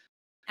do,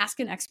 ask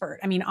an expert.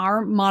 I mean,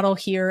 our model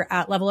here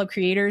at Level Up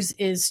Creators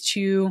is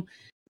to,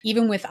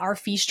 even with our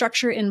fee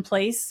structure in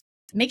place,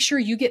 make sure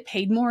you get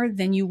paid more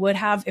than you would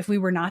have if we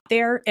were not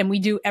there. And we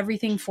do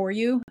everything for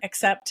you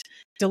except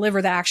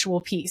deliver the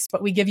actual piece.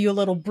 But we give you a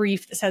little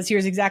brief that says,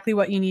 here's exactly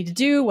what you need to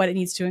do, what it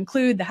needs to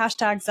include, the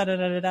hashtags, da da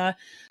da da da.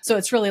 So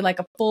it's really like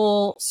a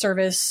full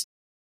service,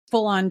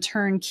 full on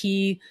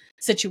turnkey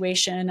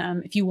situation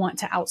if you want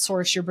to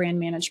outsource your brand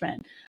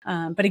management.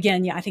 But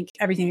again, yeah, I think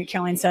everything that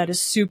Caroline said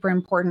is super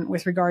important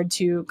with regard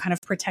to kind of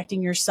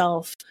protecting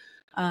yourself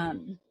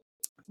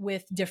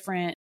with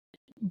different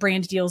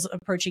brand deals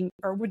approaching,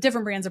 or with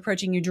different brands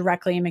approaching you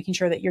directly, and making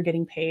sure that you're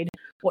getting paid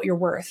what you're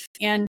worth.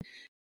 And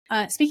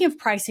speaking of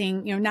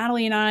pricing,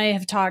 Natalie and I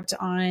have talked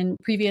on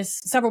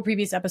several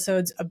previous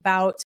episodes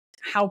about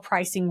how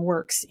pricing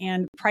works,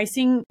 and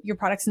pricing your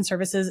products and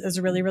services is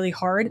really, really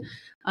hard.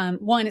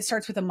 One, it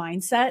starts with a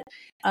mindset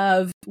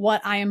of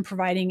what I am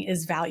providing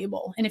is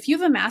valuable. And if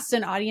you've amassed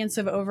an audience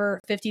of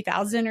over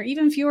 50,000 or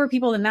even fewer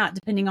people than that,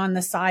 depending on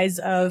the size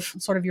of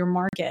sort of your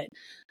market,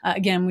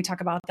 again, we talk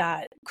about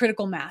that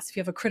critical mass. If you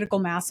have a critical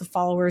mass of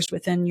followers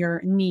within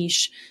your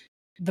niche,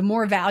 the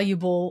more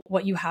valuable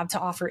what you have to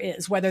offer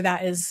is, whether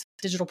that is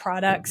digital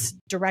products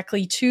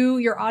directly to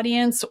your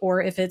audience,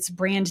 or if it's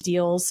brand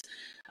deals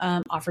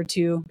offered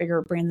to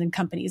bigger brands and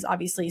companies,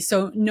 obviously.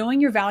 So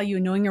knowing your value,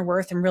 knowing your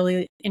worth, and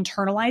really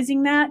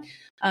internalizing that,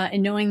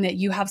 and knowing that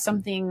you have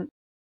something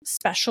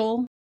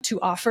special to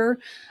offer.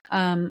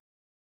 A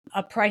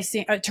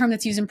term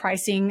that's used in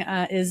pricing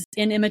is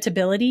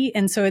inimitability.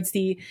 And so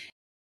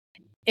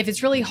if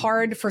it's really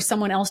hard for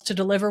someone else to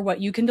deliver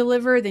what you can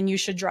deliver, then you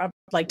should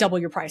double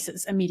your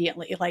prices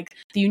immediately. Like,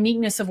 the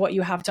uniqueness of what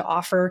you have to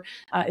offer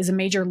is a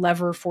major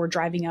lever for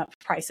driving up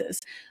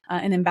prices.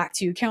 And then back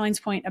to Caroline's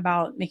point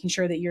about making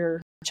sure that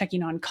you're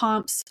checking on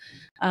comps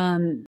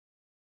and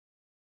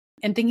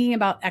thinking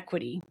about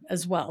equity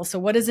as well. So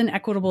what is an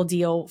equitable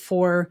deal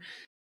for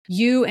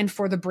you and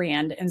for the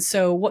brand? And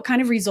so what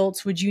kind of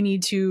results would you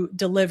need to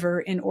deliver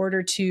in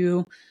order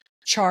to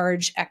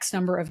charge X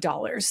number of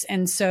dollars?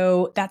 And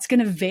so that's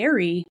going to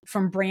vary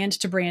from brand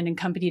to brand and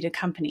company to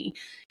company.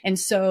 And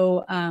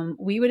so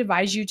we would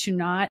advise you to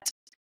not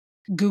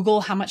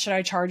Google how much should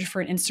I charge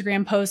for an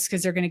Instagram post,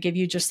 because they're going to give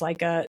you just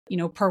like a,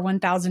 per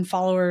 1,000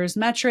 followers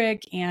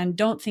metric, and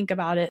don't think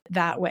about it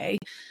that way.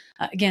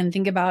 Again,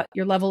 think about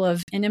your level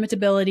of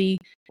inimitability,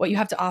 what you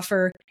have to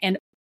offer, and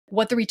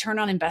what the return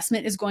on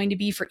investment is going to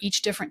be for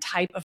each different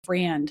type of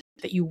brand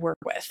that you work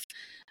with.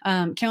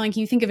 Caroline, can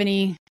you think of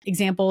any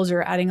examples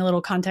or adding a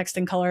little context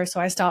and color? So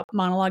I stop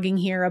monologuing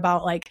here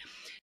about, like,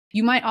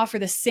 you might offer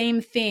the same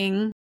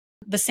thing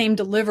the same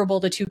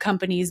deliverable to two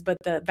companies, but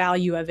the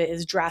value of it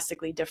is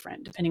drastically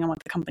different depending on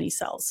what the company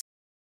sells.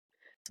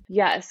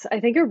 Yes, I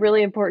think a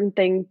really important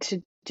thing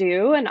to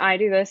do, and I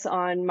do this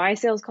on my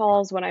sales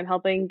calls when I'm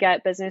helping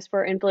get business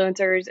for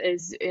influencers,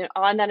 is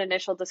on that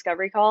initial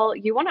discovery call,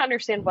 you want to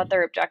understand what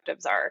their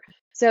objectives are.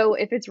 So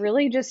if it's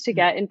really just to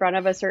get in front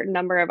of a certain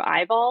number of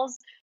eyeballs,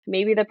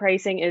 maybe the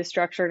pricing is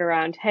structured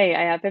around, hey,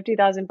 I have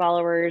 50,000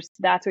 followers.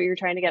 That's what you're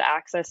trying to get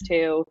access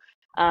to.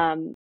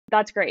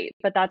 That's great,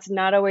 but that's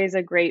not always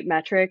a great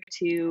metric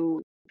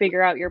to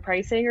figure out your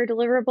pricing or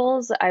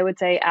deliverables. I would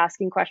say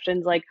asking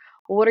questions like,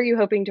 what are you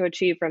hoping to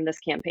achieve from this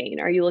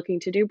campaign? Are you looking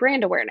to do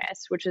brand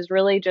awareness, which is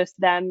really just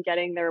them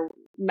getting their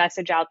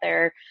message out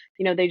there?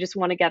 They just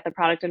want to get the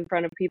product in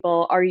front of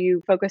people. Are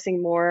you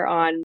focusing more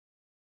on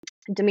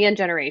demand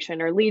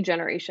generation or lead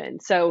generation?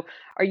 So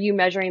are you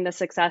measuring the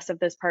success of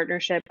this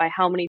partnership by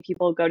how many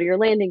people go to your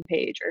landing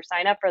page or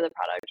sign up for the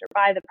product or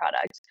buy the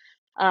product?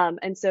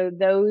 And so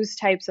those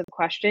types of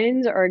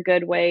questions are a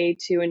good way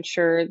to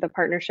ensure the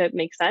partnership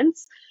makes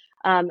sense.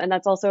 And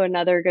that's also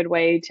another good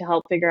way to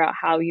help figure out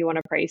how you want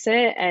to price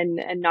it and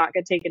not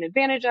get taken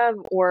advantage of,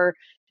 or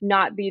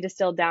not be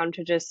distilled down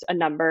to just a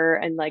number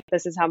and like,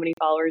 this is how many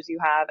followers you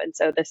have. And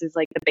so this is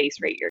like the base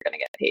rate you're going to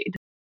get paid.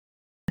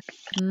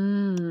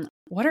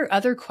 What are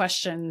other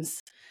questions?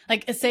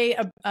 Like, say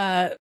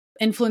a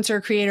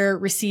influencer creator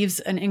receives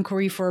an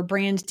inquiry for a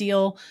brand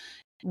deal.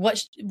 What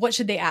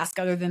should they ask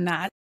other than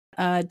that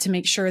to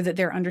make sure that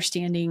they're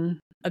understanding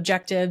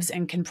objectives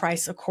and can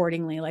price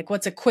accordingly? Like,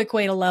 what's a quick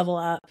way to level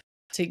up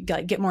to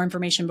get more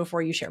information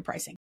before you share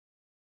pricing?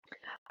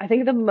 I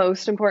think the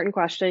most important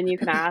question you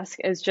can ask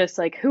is just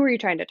like, who are you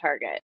trying to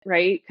target,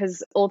 right?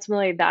 Because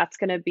ultimately that's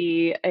going to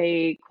be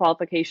a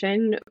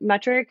qualification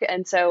metric.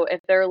 And so if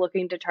they're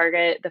looking to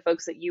target the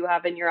folks that you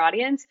have in your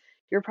audience,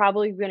 you're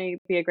probably going to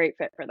be a great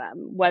fit for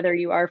them, whether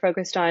you are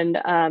focused on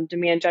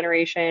demand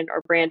generation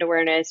or brand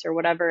awareness or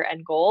whatever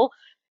end goal.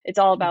 It's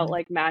all about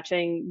like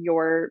matching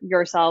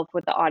yourself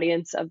with the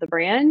audience of the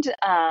brand.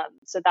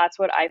 So that's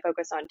what I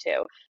focus on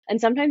too. And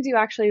sometimes you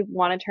actually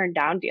want to turn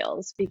down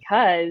deals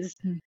because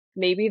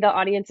maybe the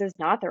audience is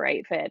not the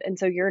right fit. And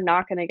so you're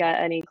not going to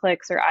get any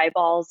clicks or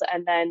eyeballs.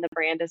 And then the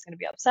brand is going to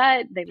be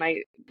upset. They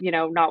might,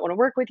 not want to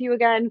work with you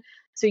again.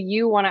 So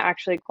you want to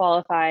actually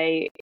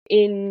qualify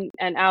in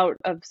and out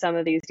of some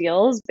of these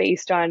deals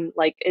based on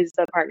like, is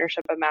the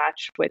partnership a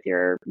match with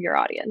your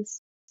audience?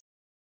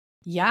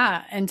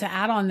 Yeah. And to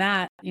add on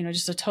that,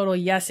 just a total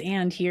yes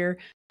and here.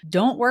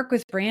 Don't work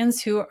with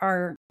brands who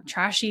are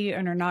trashy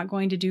and are not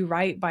going to do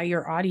right by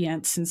your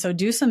audience. And so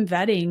do some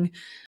vetting,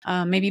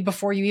 maybe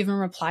before you even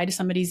reply to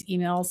somebody's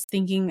emails,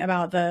 thinking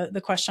about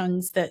the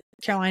questions that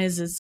Caroline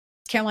is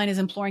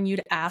imploring you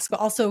to ask,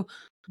 but also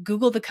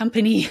Google the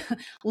company,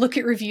 look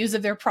at reviews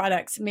of their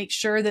products, make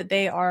sure that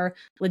they are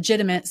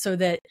legitimate so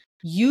that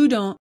you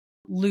don't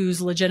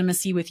lose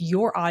legitimacy with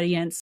your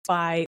audience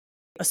by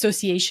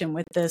association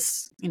with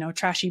this,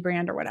 trashy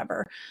brand or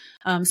whatever.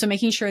 So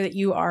making sure that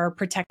you are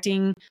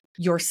protecting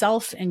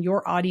yourself and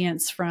your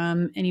audience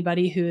from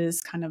anybody who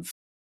is kind of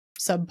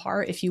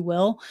subpar, if you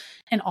will.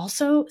 And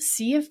also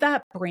see if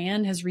that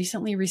brand has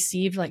recently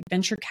received like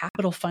venture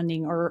capital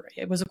funding or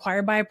it was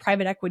acquired by a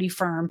private equity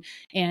firm.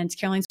 And to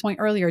Caroline's point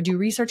earlier, do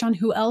research on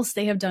who else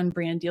they have done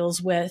brand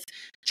deals with.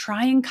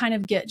 Try and kind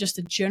of get just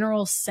a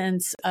general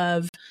sense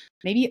of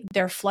maybe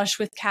they're flush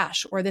with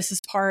cash, or this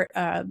is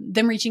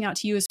them reaching out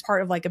to you as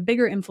part of like a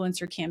bigger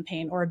influencer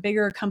campaign or a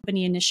bigger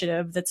company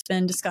initiative that's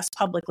been discussed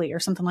publicly or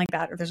something like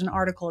that, or there's an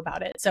article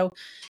about it. So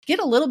get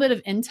a little bit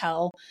of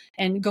intel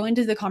and go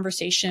into the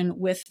conversation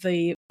with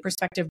the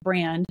prospective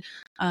brand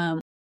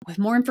with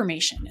more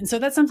information. And so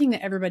that's something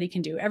that everybody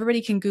can do.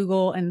 Everybody can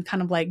Google and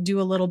kind of like do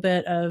a little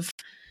bit of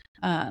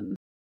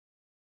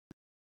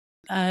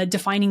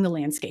defining the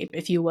landscape,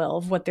 if you will,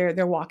 of what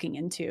they're walking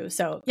into.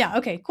 So yeah,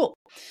 okay, cool.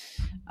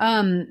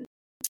 And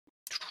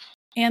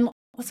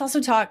let's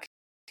also talk,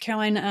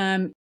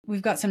 Caroline,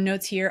 we've got some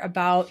notes here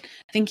about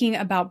thinking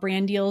about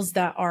brand deals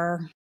that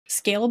are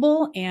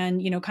scalable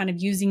and, kind of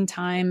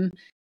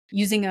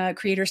using a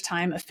creator's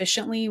time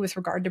efficiently with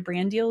regard to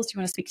brand deals. Do you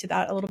want to speak to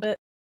that a little bit?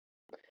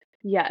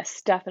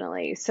 Yes,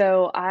 definitely.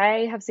 So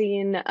I have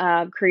seen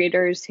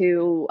creators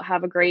who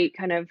have a great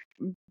kind of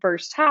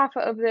first half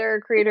of their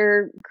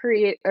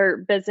create or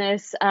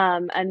business,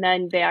 and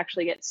then they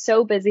actually get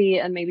so busy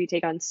and maybe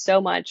take on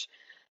so much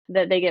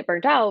that they get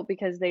burnt out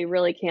because they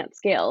really can't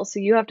scale. So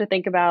you have to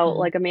think about,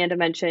 like Amanda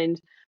mentioned,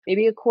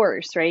 maybe a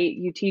course, right?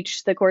 You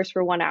teach the course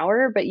for 1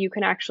 hour, but you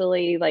can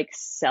actually like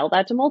sell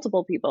that to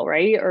multiple people,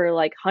 right? Or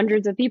like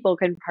hundreds of people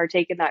can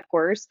partake in that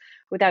course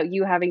without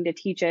you having to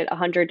teach it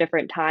 100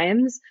 different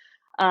times.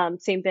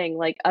 Same thing,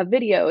 like a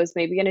video is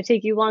maybe going to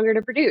take you longer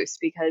to produce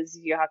because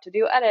you have to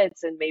do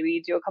edits and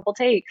maybe do a couple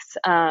takes.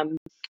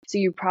 So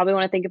you probably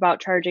want to think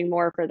about charging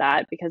more for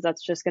that because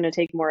that's just going to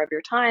take more of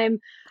your time.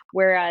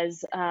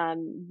 Whereas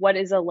what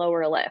is a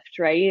lower lift,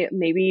 right?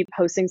 Maybe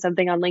posting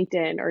something on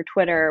LinkedIn or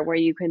Twitter where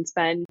you can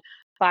spend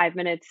 5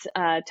 minutes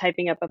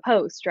typing up a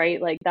post,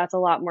 right? Like that's a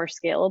lot more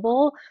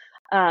scalable.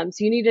 So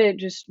you need to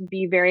just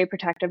be very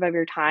protective of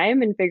your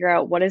time and figure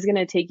out what is going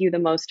to take you the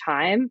most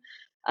time.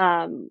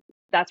 Um,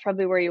 that's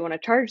probably where you want to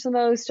charge the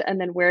most.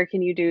 And then where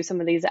can you do some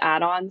of these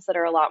add-ons that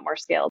are a lot more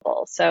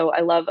scalable? So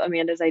I love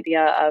Amanda's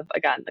idea of,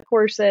 again, the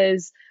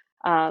courses,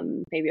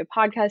 maybe a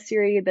podcast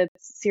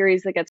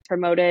series that gets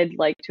promoted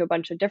like to a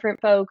bunch of different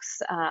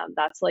folks.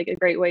 That's like a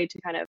great way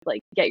to kind of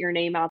like get your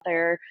name out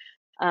there.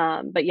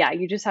 But yeah,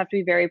 you just have to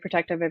be very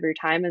protective of your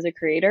time as a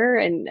creator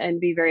and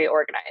be very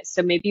organized.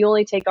 So maybe you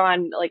only take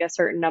on like a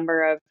certain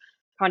number of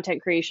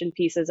content creation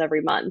pieces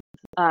every month,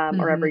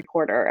 or every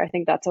quarter. I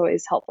think that's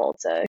always helpful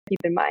to keep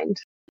in mind.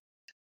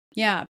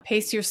 Yeah,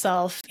 pace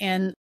yourself.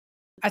 And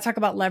I talk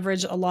about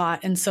leverage a lot.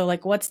 And so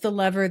like, what's the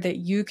lever that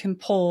you can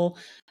pull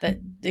that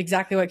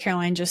exactly what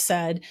Caroline just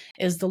said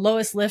is the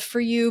lowest lift for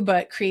you,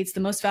 but creates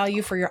the most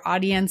value for your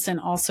audience and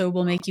also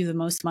will make you the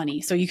most money.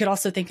 So you could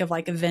also think of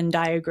like a Venn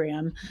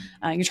diagram.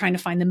 You're trying to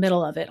find the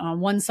middle of it. On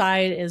one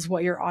side is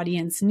what your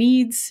audience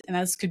needs, and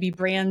that could be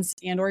brands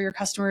and or your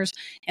customers.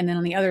 And then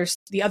on the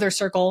other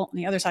circle, on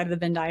the other side of the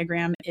Venn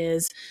diagram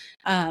is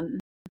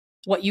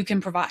what you can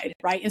provide,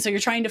 right? And so you're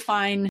trying to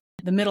find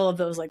the middle of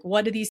those, like,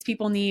 what do these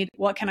people need?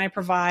 What can I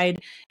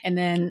provide? And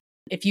then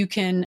if you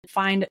can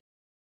fine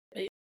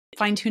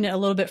tune it a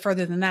little bit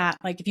further than that,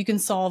 like if you can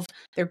solve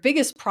their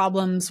biggest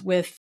problems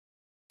with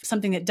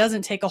something that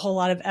doesn't take a whole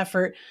lot of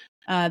effort,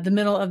 the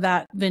middle of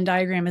that Venn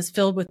diagram is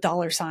filled with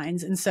dollar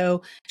signs. And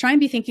so try and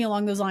be thinking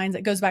along those lines.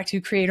 It goes back to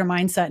creator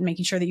mindset and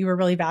making sure that you are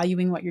really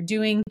valuing what you're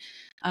doing,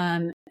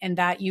 and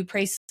that you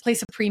place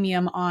a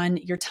premium on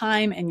your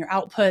time and your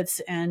outputs,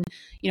 and,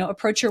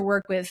 approach your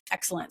work with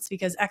excellence,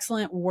 because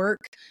excellent work,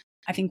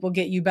 I think, will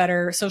get you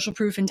better social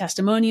proof and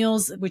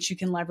testimonials, which you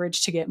can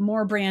leverage to get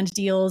more brand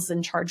deals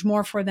and charge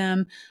more for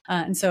them.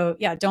 And so,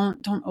 yeah,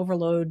 don't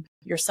overload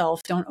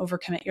yourself. Don't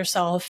overcommit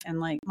yourself. And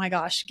like, my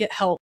gosh, get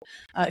help.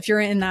 If you're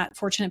in that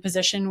fortunate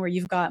position where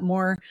you've got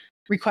more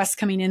requests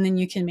coming in than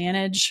you can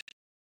manage,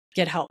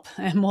 get help,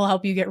 and we'll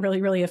help you get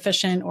really, really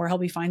efficient, or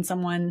help you find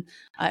someone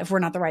if we're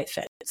not the right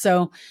fit.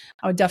 So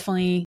I would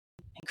definitely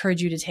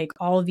encourage you to take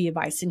all of the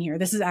advice in here.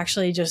 This is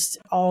actually just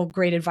all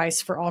great advice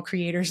for all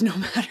creators, no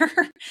matter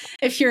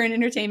if you're an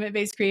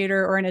entertainment-based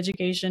creator or an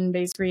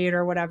education-based creator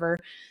or whatever.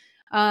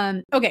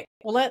 Okay,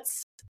 well,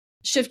 let's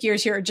shift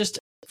gears here just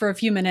for a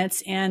few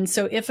minutes. And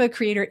so if a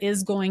creator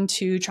is going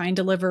to try and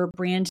deliver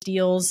brand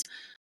deals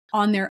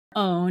on their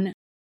own,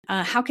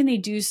 how can they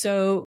do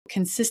so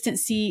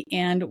consistency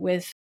and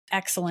with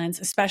excellence,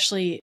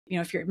 especially,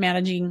 if you're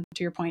managing,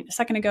 to your point a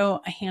second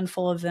ago, a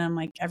handful of them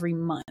like every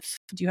month?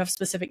 Do you have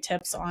specific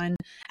tips on,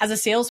 as a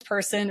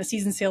salesperson, a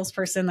seasoned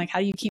salesperson, like how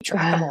do you keep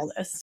track of all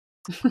this?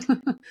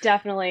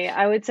 Definitely.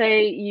 I would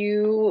say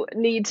you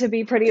need to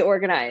be pretty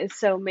organized.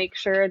 So make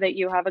sure that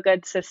you have a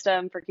good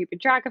system for keeping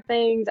track of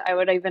things. I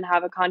would even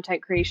have a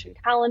content creation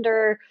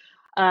calendar.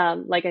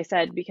 Like I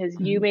said, because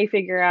you may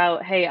figure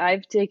out, hey,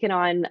 I've taken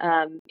on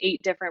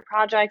 8 different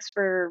projects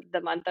for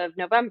the month of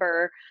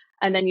November.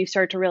 And then you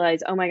start to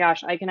realize, oh my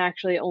gosh, I can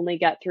actually only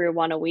get through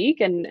one a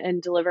week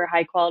and deliver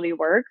high quality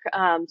work.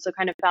 So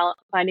kind of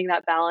finding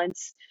that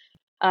balance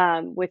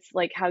with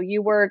like how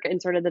you work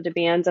and sort of the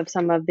demands of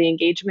some of the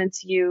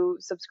engagements you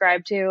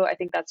subscribe to. I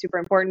think that's super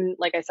important.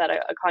 Like I said,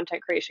 a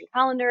content creation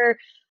calendar.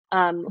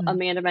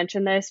 Amanda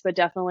mentioned this, but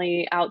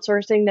definitely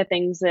outsourcing the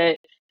things that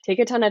take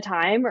a ton of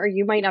time or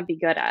you might not be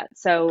good at.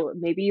 So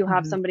maybe you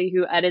have somebody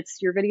who edits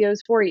your videos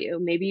for you.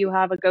 Maybe you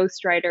have a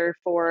ghostwriter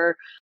for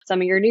some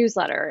of your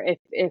newsletter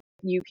if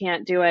you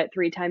can't do it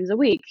 3 times a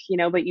week,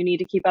 but you need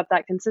to keep up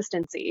that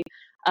consistency.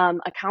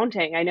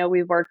 Accounting, I know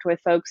we've worked with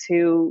folks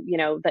who,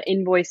 the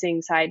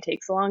invoicing side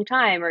takes a long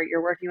time, or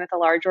you're working with a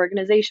large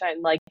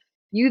organization. Like,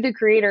 you, the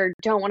creator,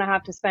 don't want to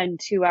have to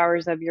spend 2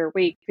 hours of your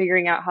week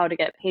figuring out how to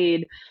get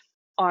paid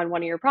on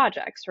one of your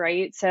projects,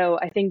 right? So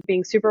I think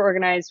being super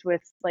organized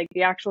with like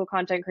the actual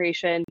content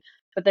creation,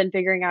 but then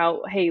figuring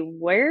out, hey,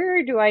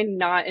 where do I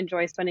not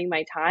enjoy spending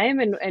my time,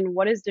 and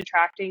what is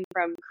detracting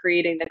from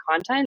creating the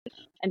content,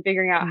 and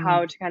figuring out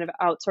how to kind of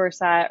outsource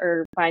that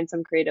or find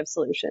some creative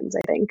solutions,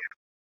 I think.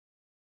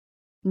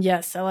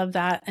 Yes, I love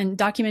that. And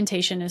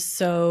documentation is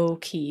so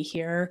key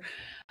here.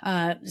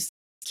 Just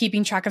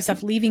keeping track of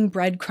stuff, leaving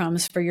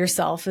breadcrumbs for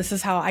yourself. This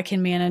is how I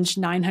can manage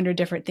 900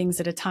 different things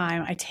at a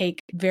time. I take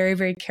very,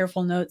 very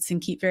careful notes and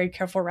keep very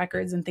careful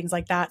records and things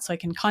like that, so I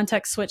can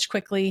context switch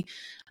quickly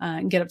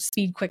and get up to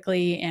speed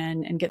quickly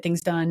and get things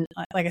done,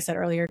 like I said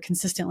earlier,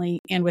 consistently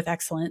and with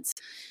excellence.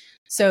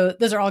 So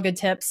those are all good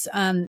tips.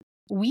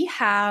 We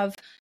have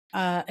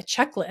a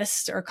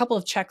checklist or a couple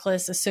of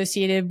checklists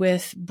associated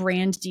with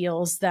brand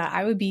deals that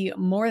I would be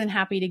more than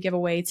happy to give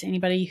away to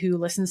anybody who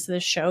listens to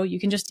this show. You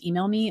can just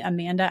email me,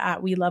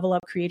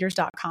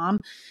 Amanda@WeLevelUpCreators.com,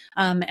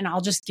 and I'll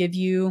just give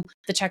you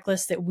the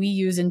checklist that we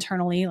use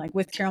internally, like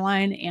with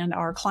Caroline and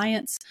our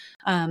clients,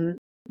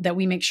 that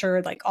we make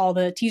sure like all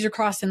the T's are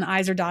crossed and the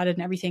I's are dotted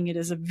and everything. It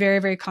is a very,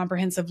 very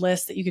comprehensive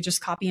list that you could just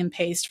copy and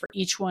paste for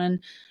each one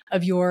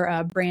of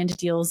your brand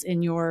deals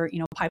in your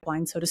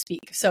pipeline, so to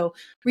speak. So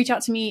reach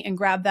out to me and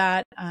grab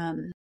that.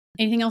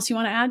 Anything else you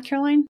want to add,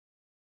 Caroline?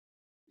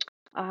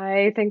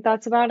 I think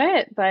that's about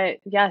it. But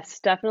yes,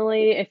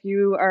 definitely, if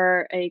you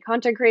are a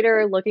content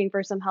creator looking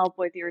for some help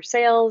with your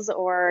sales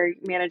or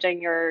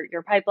managing your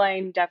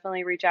pipeline,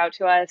 definitely reach out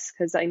to us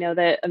because I know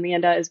that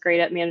Amanda is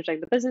great at managing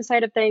the business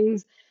side of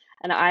things,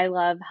 and I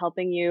love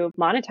helping you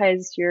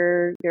monetize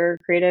your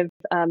creative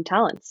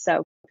talents.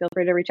 So feel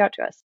free to reach out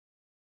to us.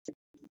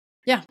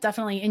 Yeah,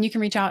 definitely. And you can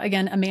reach out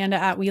again, Amanda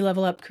at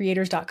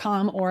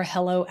WeLevelUpCreators.com or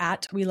hello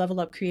at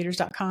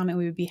WeLevelUpCreators.com. And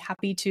we would be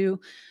happy to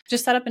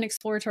just set up an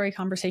exploratory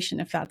conversation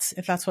if that's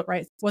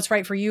what's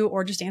right for you,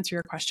 or just answer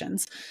your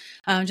questions.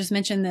 Just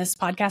mention this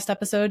podcast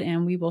episode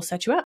and we will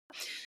set you up.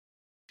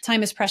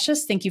 Time is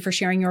precious. Thank you for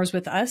sharing yours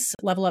with us.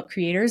 Level Up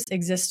Creators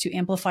exists to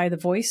amplify the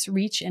voice,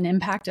 reach, and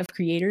impact of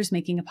creators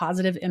making a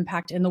positive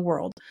impact in the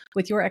world.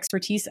 With your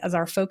expertise as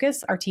our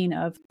focus, our team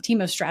of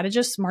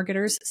strategists,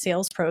 marketers,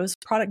 sales pros,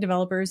 product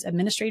developers,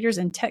 administrators,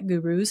 and tech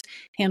gurus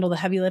handle the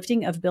heavy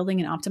lifting of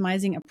building and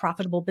optimizing a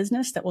profitable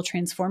business that will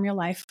transform your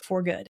life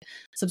for good.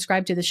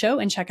 Subscribe to the show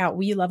and check out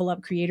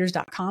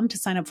WeLevelUpCreators.com to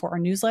sign up for our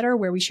newsletter,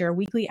 where we share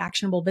weekly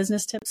actionable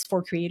business tips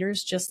for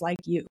creators just like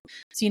you.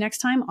 See you next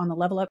time on the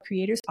Level Up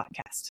Creators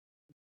podcast.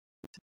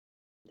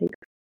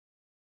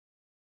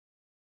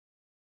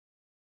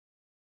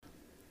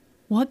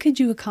 What could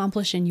you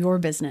accomplish in your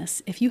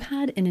business if you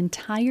had an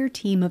entire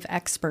team of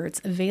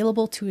experts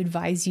available to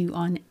advise you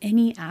on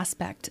any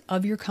aspect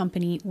of your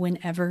company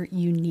whenever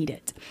you need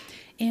it?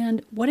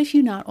 And what if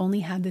you not only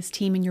had this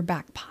team in your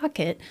back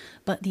pocket,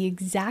 but the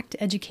exact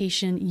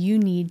education you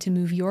need to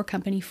move your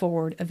company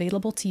forward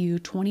available to you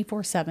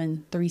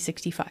 24/7,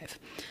 365?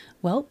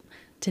 Well,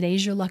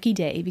 today's your lucky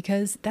day,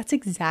 because that's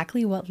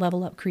exactly what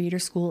Level Up Creator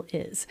School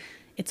is.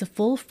 It's a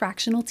full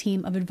fractional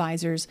team of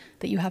advisors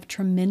that you have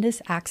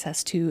tremendous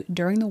access to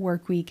during the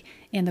work week,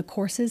 and the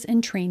courses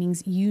and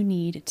trainings you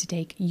need to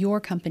take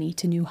your company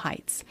to new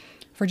heights.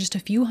 For just a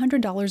few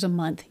 $100s a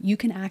month, you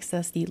can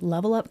access the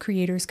Level Up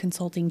Creators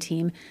Consulting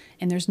Team,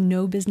 and there's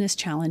no business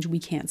challenge we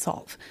can't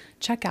solve.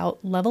 Check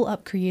out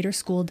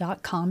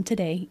levelupcreatorschool.com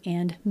today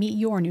and meet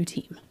your new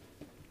team.